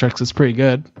these metrics, it's pretty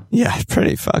good. Yeah,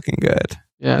 pretty fucking good.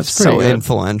 Yeah, it's so pretty good.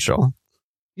 Influential.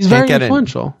 He's very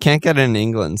influential. Can't get an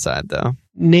England side though.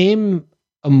 Name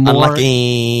a more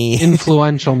unlucky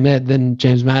influential mid than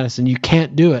James Maddison. You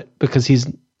can't do it because he's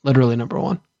literally number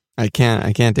 1. I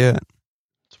can't do it.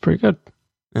 It's pretty good.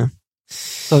 Yeah.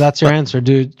 So that's your answer,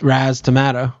 dude. Raz to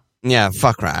Maddo. Yeah,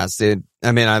 fuck Raz, dude.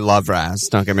 I mean, I love Raz.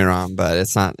 Don't get me wrong, but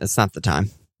it's not the time.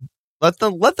 Let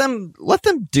them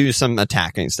do some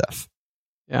attacking stuff.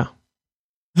 Yeah.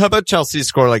 How about Chelsea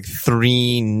score like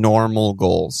 3 normal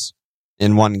goals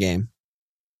in one game?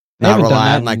 They haven't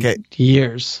done that in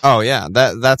years. Oh yeah,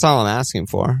 that's all I'm asking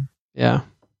for. Yeah.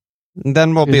 And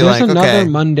then we'll be there's like, another okay.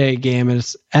 Monday game.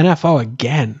 It's NFO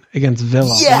again against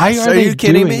Villa. Yes! Why are they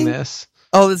doing this?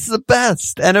 Oh, this is the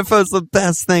best. NFO's the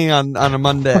best thing on a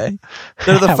Monday.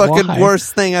 They're the fucking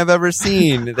worst thing I've ever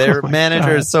seen. Their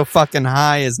manager is so fucking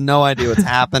high, has no idea what's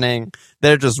happening.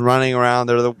 They're just running around.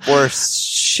 They're the worst,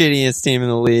 shittiest team in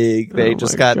the league. They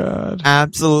just got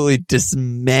absolutely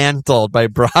dismantled by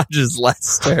Brogge's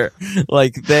Leicester.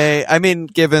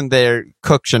 Given their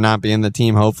Cook should not be in the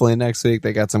team, hopefully next week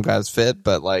they got some guys fit,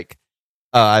 but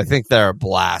I think they're a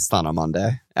blast on a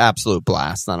Monday. Absolute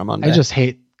blast on a Monday. I just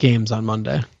hate games on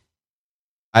Monday.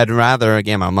 I'd rather a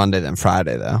game on Monday than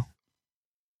Friday, though.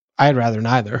 I'd rather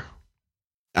neither.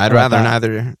 I'd rather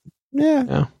neither.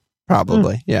 Yeah.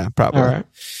 Probably. Yeah, probably. All right.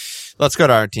 Let's go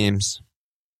to our teams.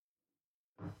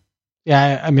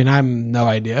 Yeah, I mean, I'm no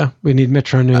idea. We need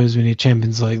Metro News. We need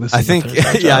Champions League. I think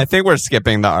we're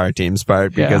skipping the our teams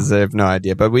part because they have no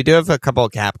idea. But we do have a couple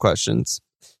of cap questions,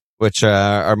 which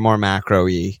are more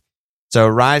macro-y. So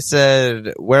Rise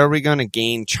said, where are we going to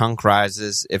gain chunk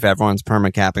rises if everyone's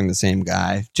permacapping the same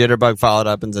guy? Jitterbug followed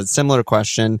up and said, similar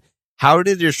question. How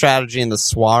did your strategy in the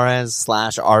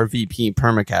Suarez/RVP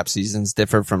permacap seasons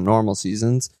differ from normal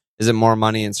seasons? Is it more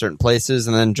money in certain places?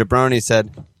 And then Jabroni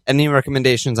said, any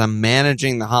recommendations on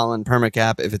managing the Haaland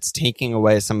permacap if it's taking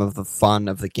away some of the fun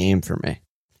of the game for me?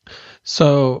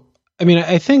 So, I mean,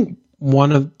 I think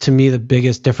to me, the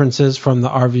biggest differences from the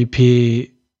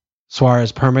RVP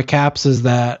Suarez permacaps is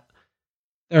that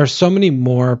there are so many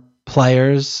more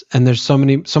players and there's so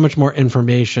much more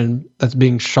information that's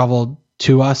being shoveled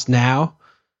to us now,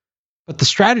 but the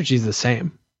strategy is the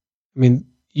same. I mean,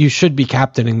 you should be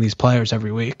captaining these players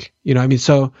every week. You know what I mean?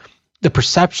 So the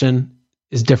perception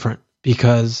is different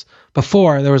because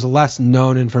before there was less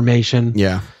known information.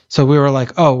 Yeah. So we were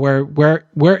like, oh,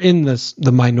 we're in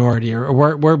the minority or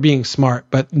we're being smart,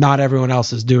 but not everyone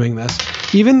else is doing this.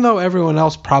 Even though everyone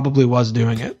else probably was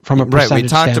doing it from a percentage Right, we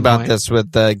talked standpoint. about this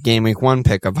with the Game Week 1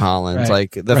 pick of Haaland.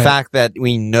 Right, the fact that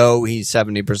we know he's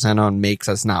 70% on makes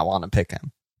us not want to pick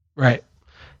him. Right.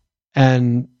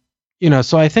 And,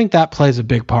 so I think that plays a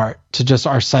big part to just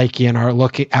our psyche and our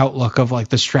outlook of like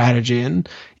the strategy and,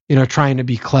 trying to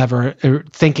be clever,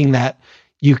 thinking that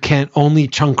you can only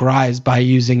chunk rise by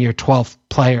using your 12th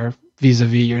player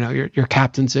vis-a-vis, your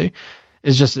captaincy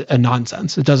is just a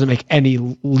nonsense. It doesn't make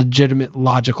any legitimate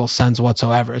logical sense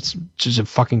whatsoever. It's just a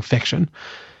fucking fiction.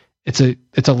 It's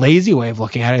a lazy way of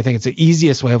looking at it. I think it's the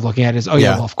easiest way of looking at it is,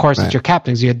 well, of course it's your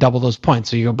captain, so you get double those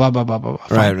points. So you go blah, blah, blah, blah,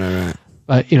 blah. Right.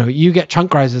 But, you get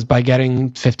chunk rises by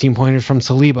getting 15 pointers from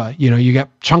Saliba. You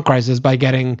get chunk rises by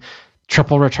getting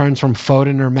triple returns from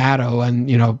Foden or Matto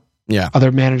and,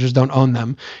 other managers don't own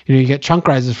them. You get chunk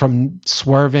rises from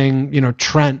swerving,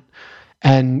 Trent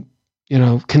and,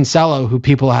 Cancelo, who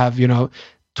people have,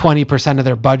 20% of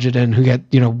their budget in, who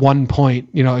get, 1 point,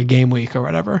 a game week or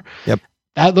whatever. Yep.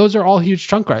 Those are all huge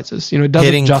chunk rises. It doesn't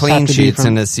hitting just clean have to sheets be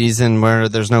from, in a season where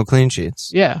there's no clean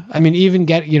sheets. Yeah. I mean, even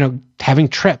having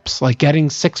trips, like getting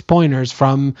 6 pointers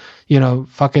from,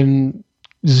 fucking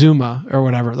Zuma or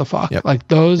whatever the fuck. Yep. Like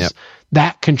those,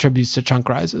 that contributes to chunk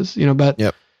rises,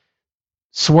 but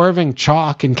swerving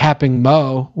chalk and capping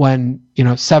Mo when,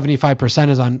 75%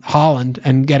 is on Holland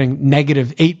and getting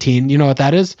negative 18, you know what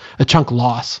that is? A chunk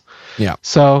loss. Yeah.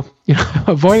 So,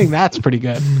 avoiding that's pretty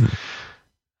good,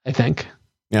 I think.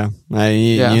 Yeah,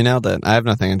 you nailed it. I have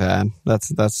nothing to add.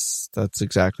 That's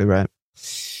exactly right.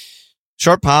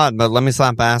 Short pod, but let me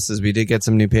slap asses. We did get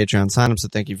some new Patreon signups, so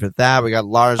thank you for that. We got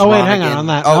Lars. Oh wait, hang on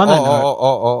that.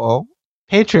 Oh.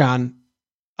 Patreon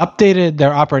updated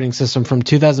their operating system from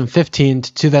 2015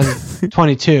 to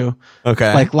 2022.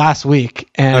 Okay, like last week,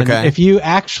 and if you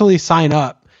actually sign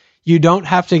up, you don't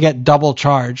have to get double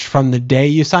charged from the day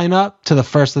you sign up to the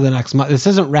first of the next month. This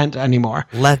isn't rent anymore.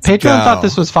 Patreon thought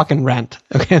this was fucking rent.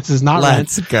 Okay, this is not rent.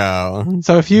 Let's go.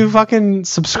 So if you fucking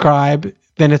subscribe,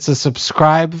 then it's a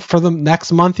subscribe for the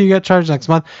next month. You get charged next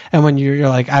month. And when you're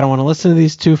like, I don't want to listen to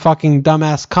these two fucking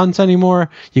dumbass cunts anymore,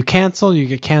 you cancel, you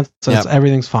get canceled. Yep.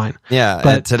 Everything's fine. Yeah,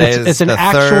 but today it's an the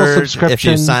actual third. subscription. If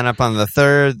you sign up on the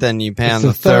 3rd, then you pay on the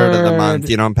 3rd of the month.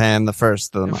 You don't pay on the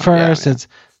 1st of the month.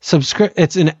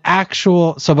 It's an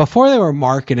actual. So before they were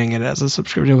marketing it as a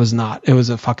subscription, it was not. It was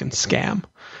a fucking scam.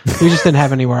 We just didn't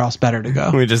have anywhere else better to go.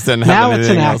 We just didn't have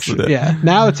anything else to do. Yeah,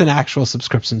 now it's an actual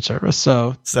subscription service.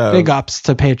 So big ups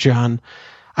to Patreon.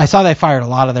 I saw they fired a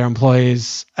lot of their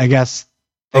employees. I guess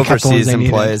overseas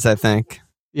employees. I think.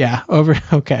 Yeah.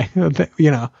 Okay.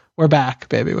 We're back,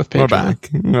 baby, with Patreon. We're back.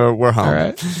 We're home. All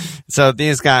right. So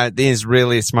these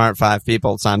really smart 5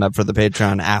 people signed up for the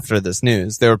Patreon after this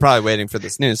news. They were probably waiting for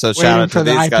this news. So shout out to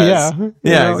these guys.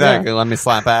 Yeah, exactly. Let me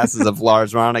slap asses of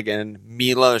Lars Ronigan,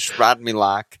 Milos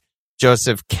Radmilak,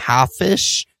 Joseph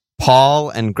Kalfish, Paul,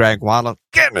 and Greg Waddle.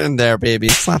 Get in there, baby.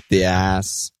 Slap the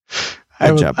ass.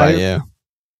 Good job by you.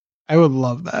 I would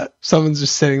love that. Someone's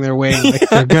just sitting there waiting, like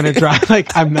they're gonna drive.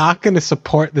 Like, I'm not gonna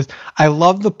support this. I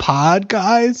love the pod,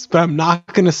 guys, but I'm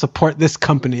not gonna support this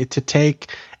company to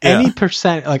take any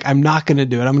percent. Like, I'm not gonna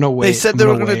do it. I'm gonna wait. They said they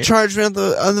were gonna charge me on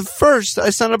the 1st. I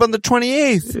signed up on the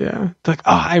 28th. Yeah, like,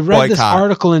 I read this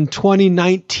article in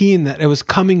 2019 that it was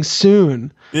coming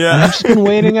soon. Yeah, and I've just been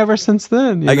waiting ever since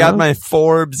then. I got my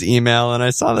Forbes email and I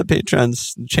saw the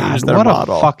Patreons change their model. What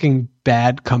a fucking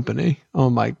bad company. Oh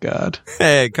my God.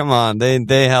 Hey, come on.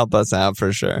 They help us out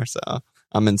for sure. So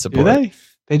I'm in support. Do they?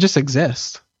 They just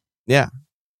exist. Yeah.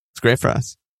 It's great for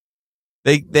us.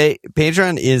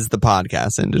 Patreon is the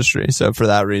podcast industry. So for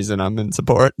that reason, I'm in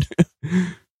support.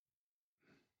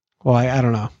 Well, I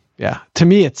don't know. Yeah. To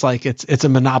me, it's like, it's a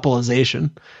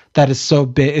monopolization that is so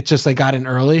big. It's just they got in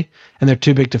early and they're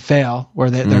too big to fail, where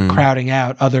they're crowding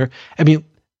out the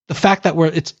fact that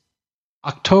it's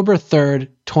October 3rd,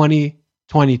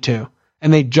 2022,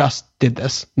 and they just did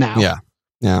this now. Yeah.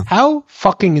 Yeah. How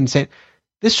fucking insane.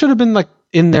 This should have been like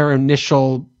in their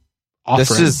initial offering.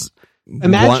 This is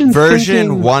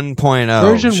version 1.0.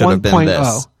 Version should have been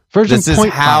this. Version this is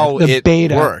how it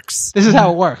beta works. This is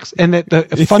how it works. And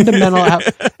the fundamental,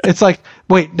 it's like,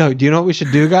 wait, no, do you know what we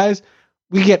should do, guys?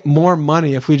 We get more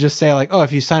money if we just say like, oh,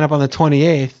 if you sign up on the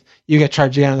 28th, you get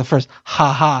charged again on the 1st.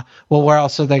 Ha ha. Well, where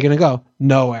else are they going to go?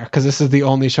 Nowhere. Because this is the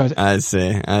only show. I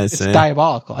see. It's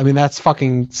diabolical. I mean, that's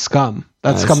fucking scum.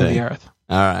 That's scum of the earth.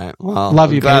 All right. Well,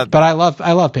 love you, but I love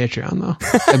Patreon though.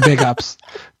 And big ups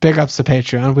to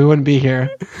Patreon. We wouldn't be here.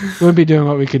 We wouldn't be doing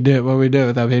what we do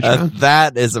without Patreon.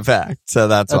 That is a fact. So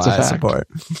that's why I support.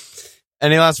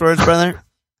 Any last words, brother?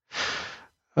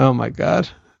 Oh my God.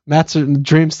 Matt's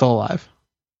dream still alive.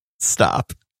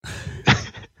 Stop.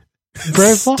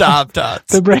 Braves Stop,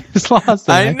 Tots. The Braves lost.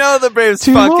 I know the Braves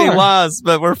fucking lost,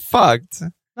 but we're fucked.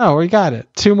 No, we got it.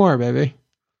 2 more, baby.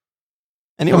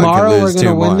 Anyone tomorrow can lose we're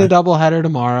going to win more. the doubleheader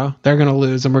tomorrow. They're going to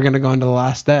lose, and we're going to go into the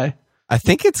last day. I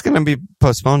think it's going to be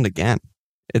postponed again.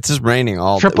 It's just raining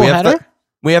all day. Triple header?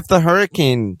 We have the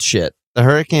hurricane shit, the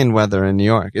hurricane weather in New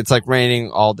York. It's like raining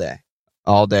all day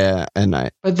and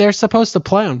night. But they're supposed to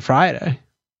play on Friday.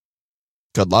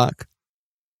 Good luck.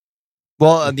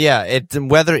 Well, yeah,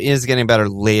 weather is getting better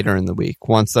later in the week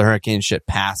once the hurricane shit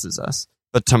passes us.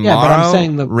 But tomorrow, but I'm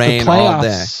saying the rain playoffs, all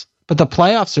day. But the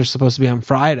playoffs are supposed to be on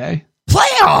Friday.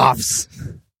 Playoffs?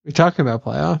 We're talking about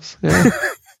playoffs. Yeah.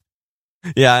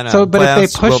 Yeah, I know. So, but playoffs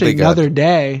if they push it another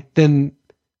day, then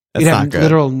you'd have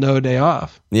literal no day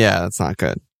off. Yeah, that's not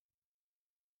good.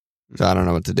 So I don't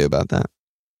know what to do about that.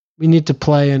 We need to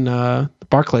play in the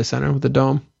Barclays Center with the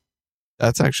dome.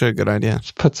 That's actually a good idea.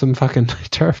 Just put some fucking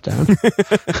turf down.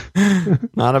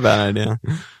 Not a bad idea.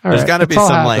 All There's got to be some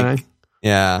happening.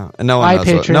 no one knows.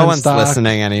 Patreon No one's stock.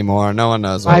 listening anymore. No one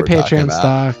knows what My we're talking Patreon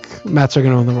about. stock. Mets are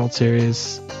going to win the World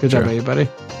Series. Good job, everybody.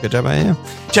 Good job by you.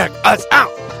 Check us out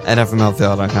at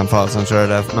fmlfield.com. Follow us on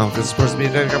Twitter at fmlfield. Sports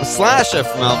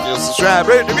media.com/fmlfield. Subscribe,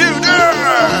 rate,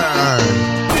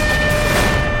 review.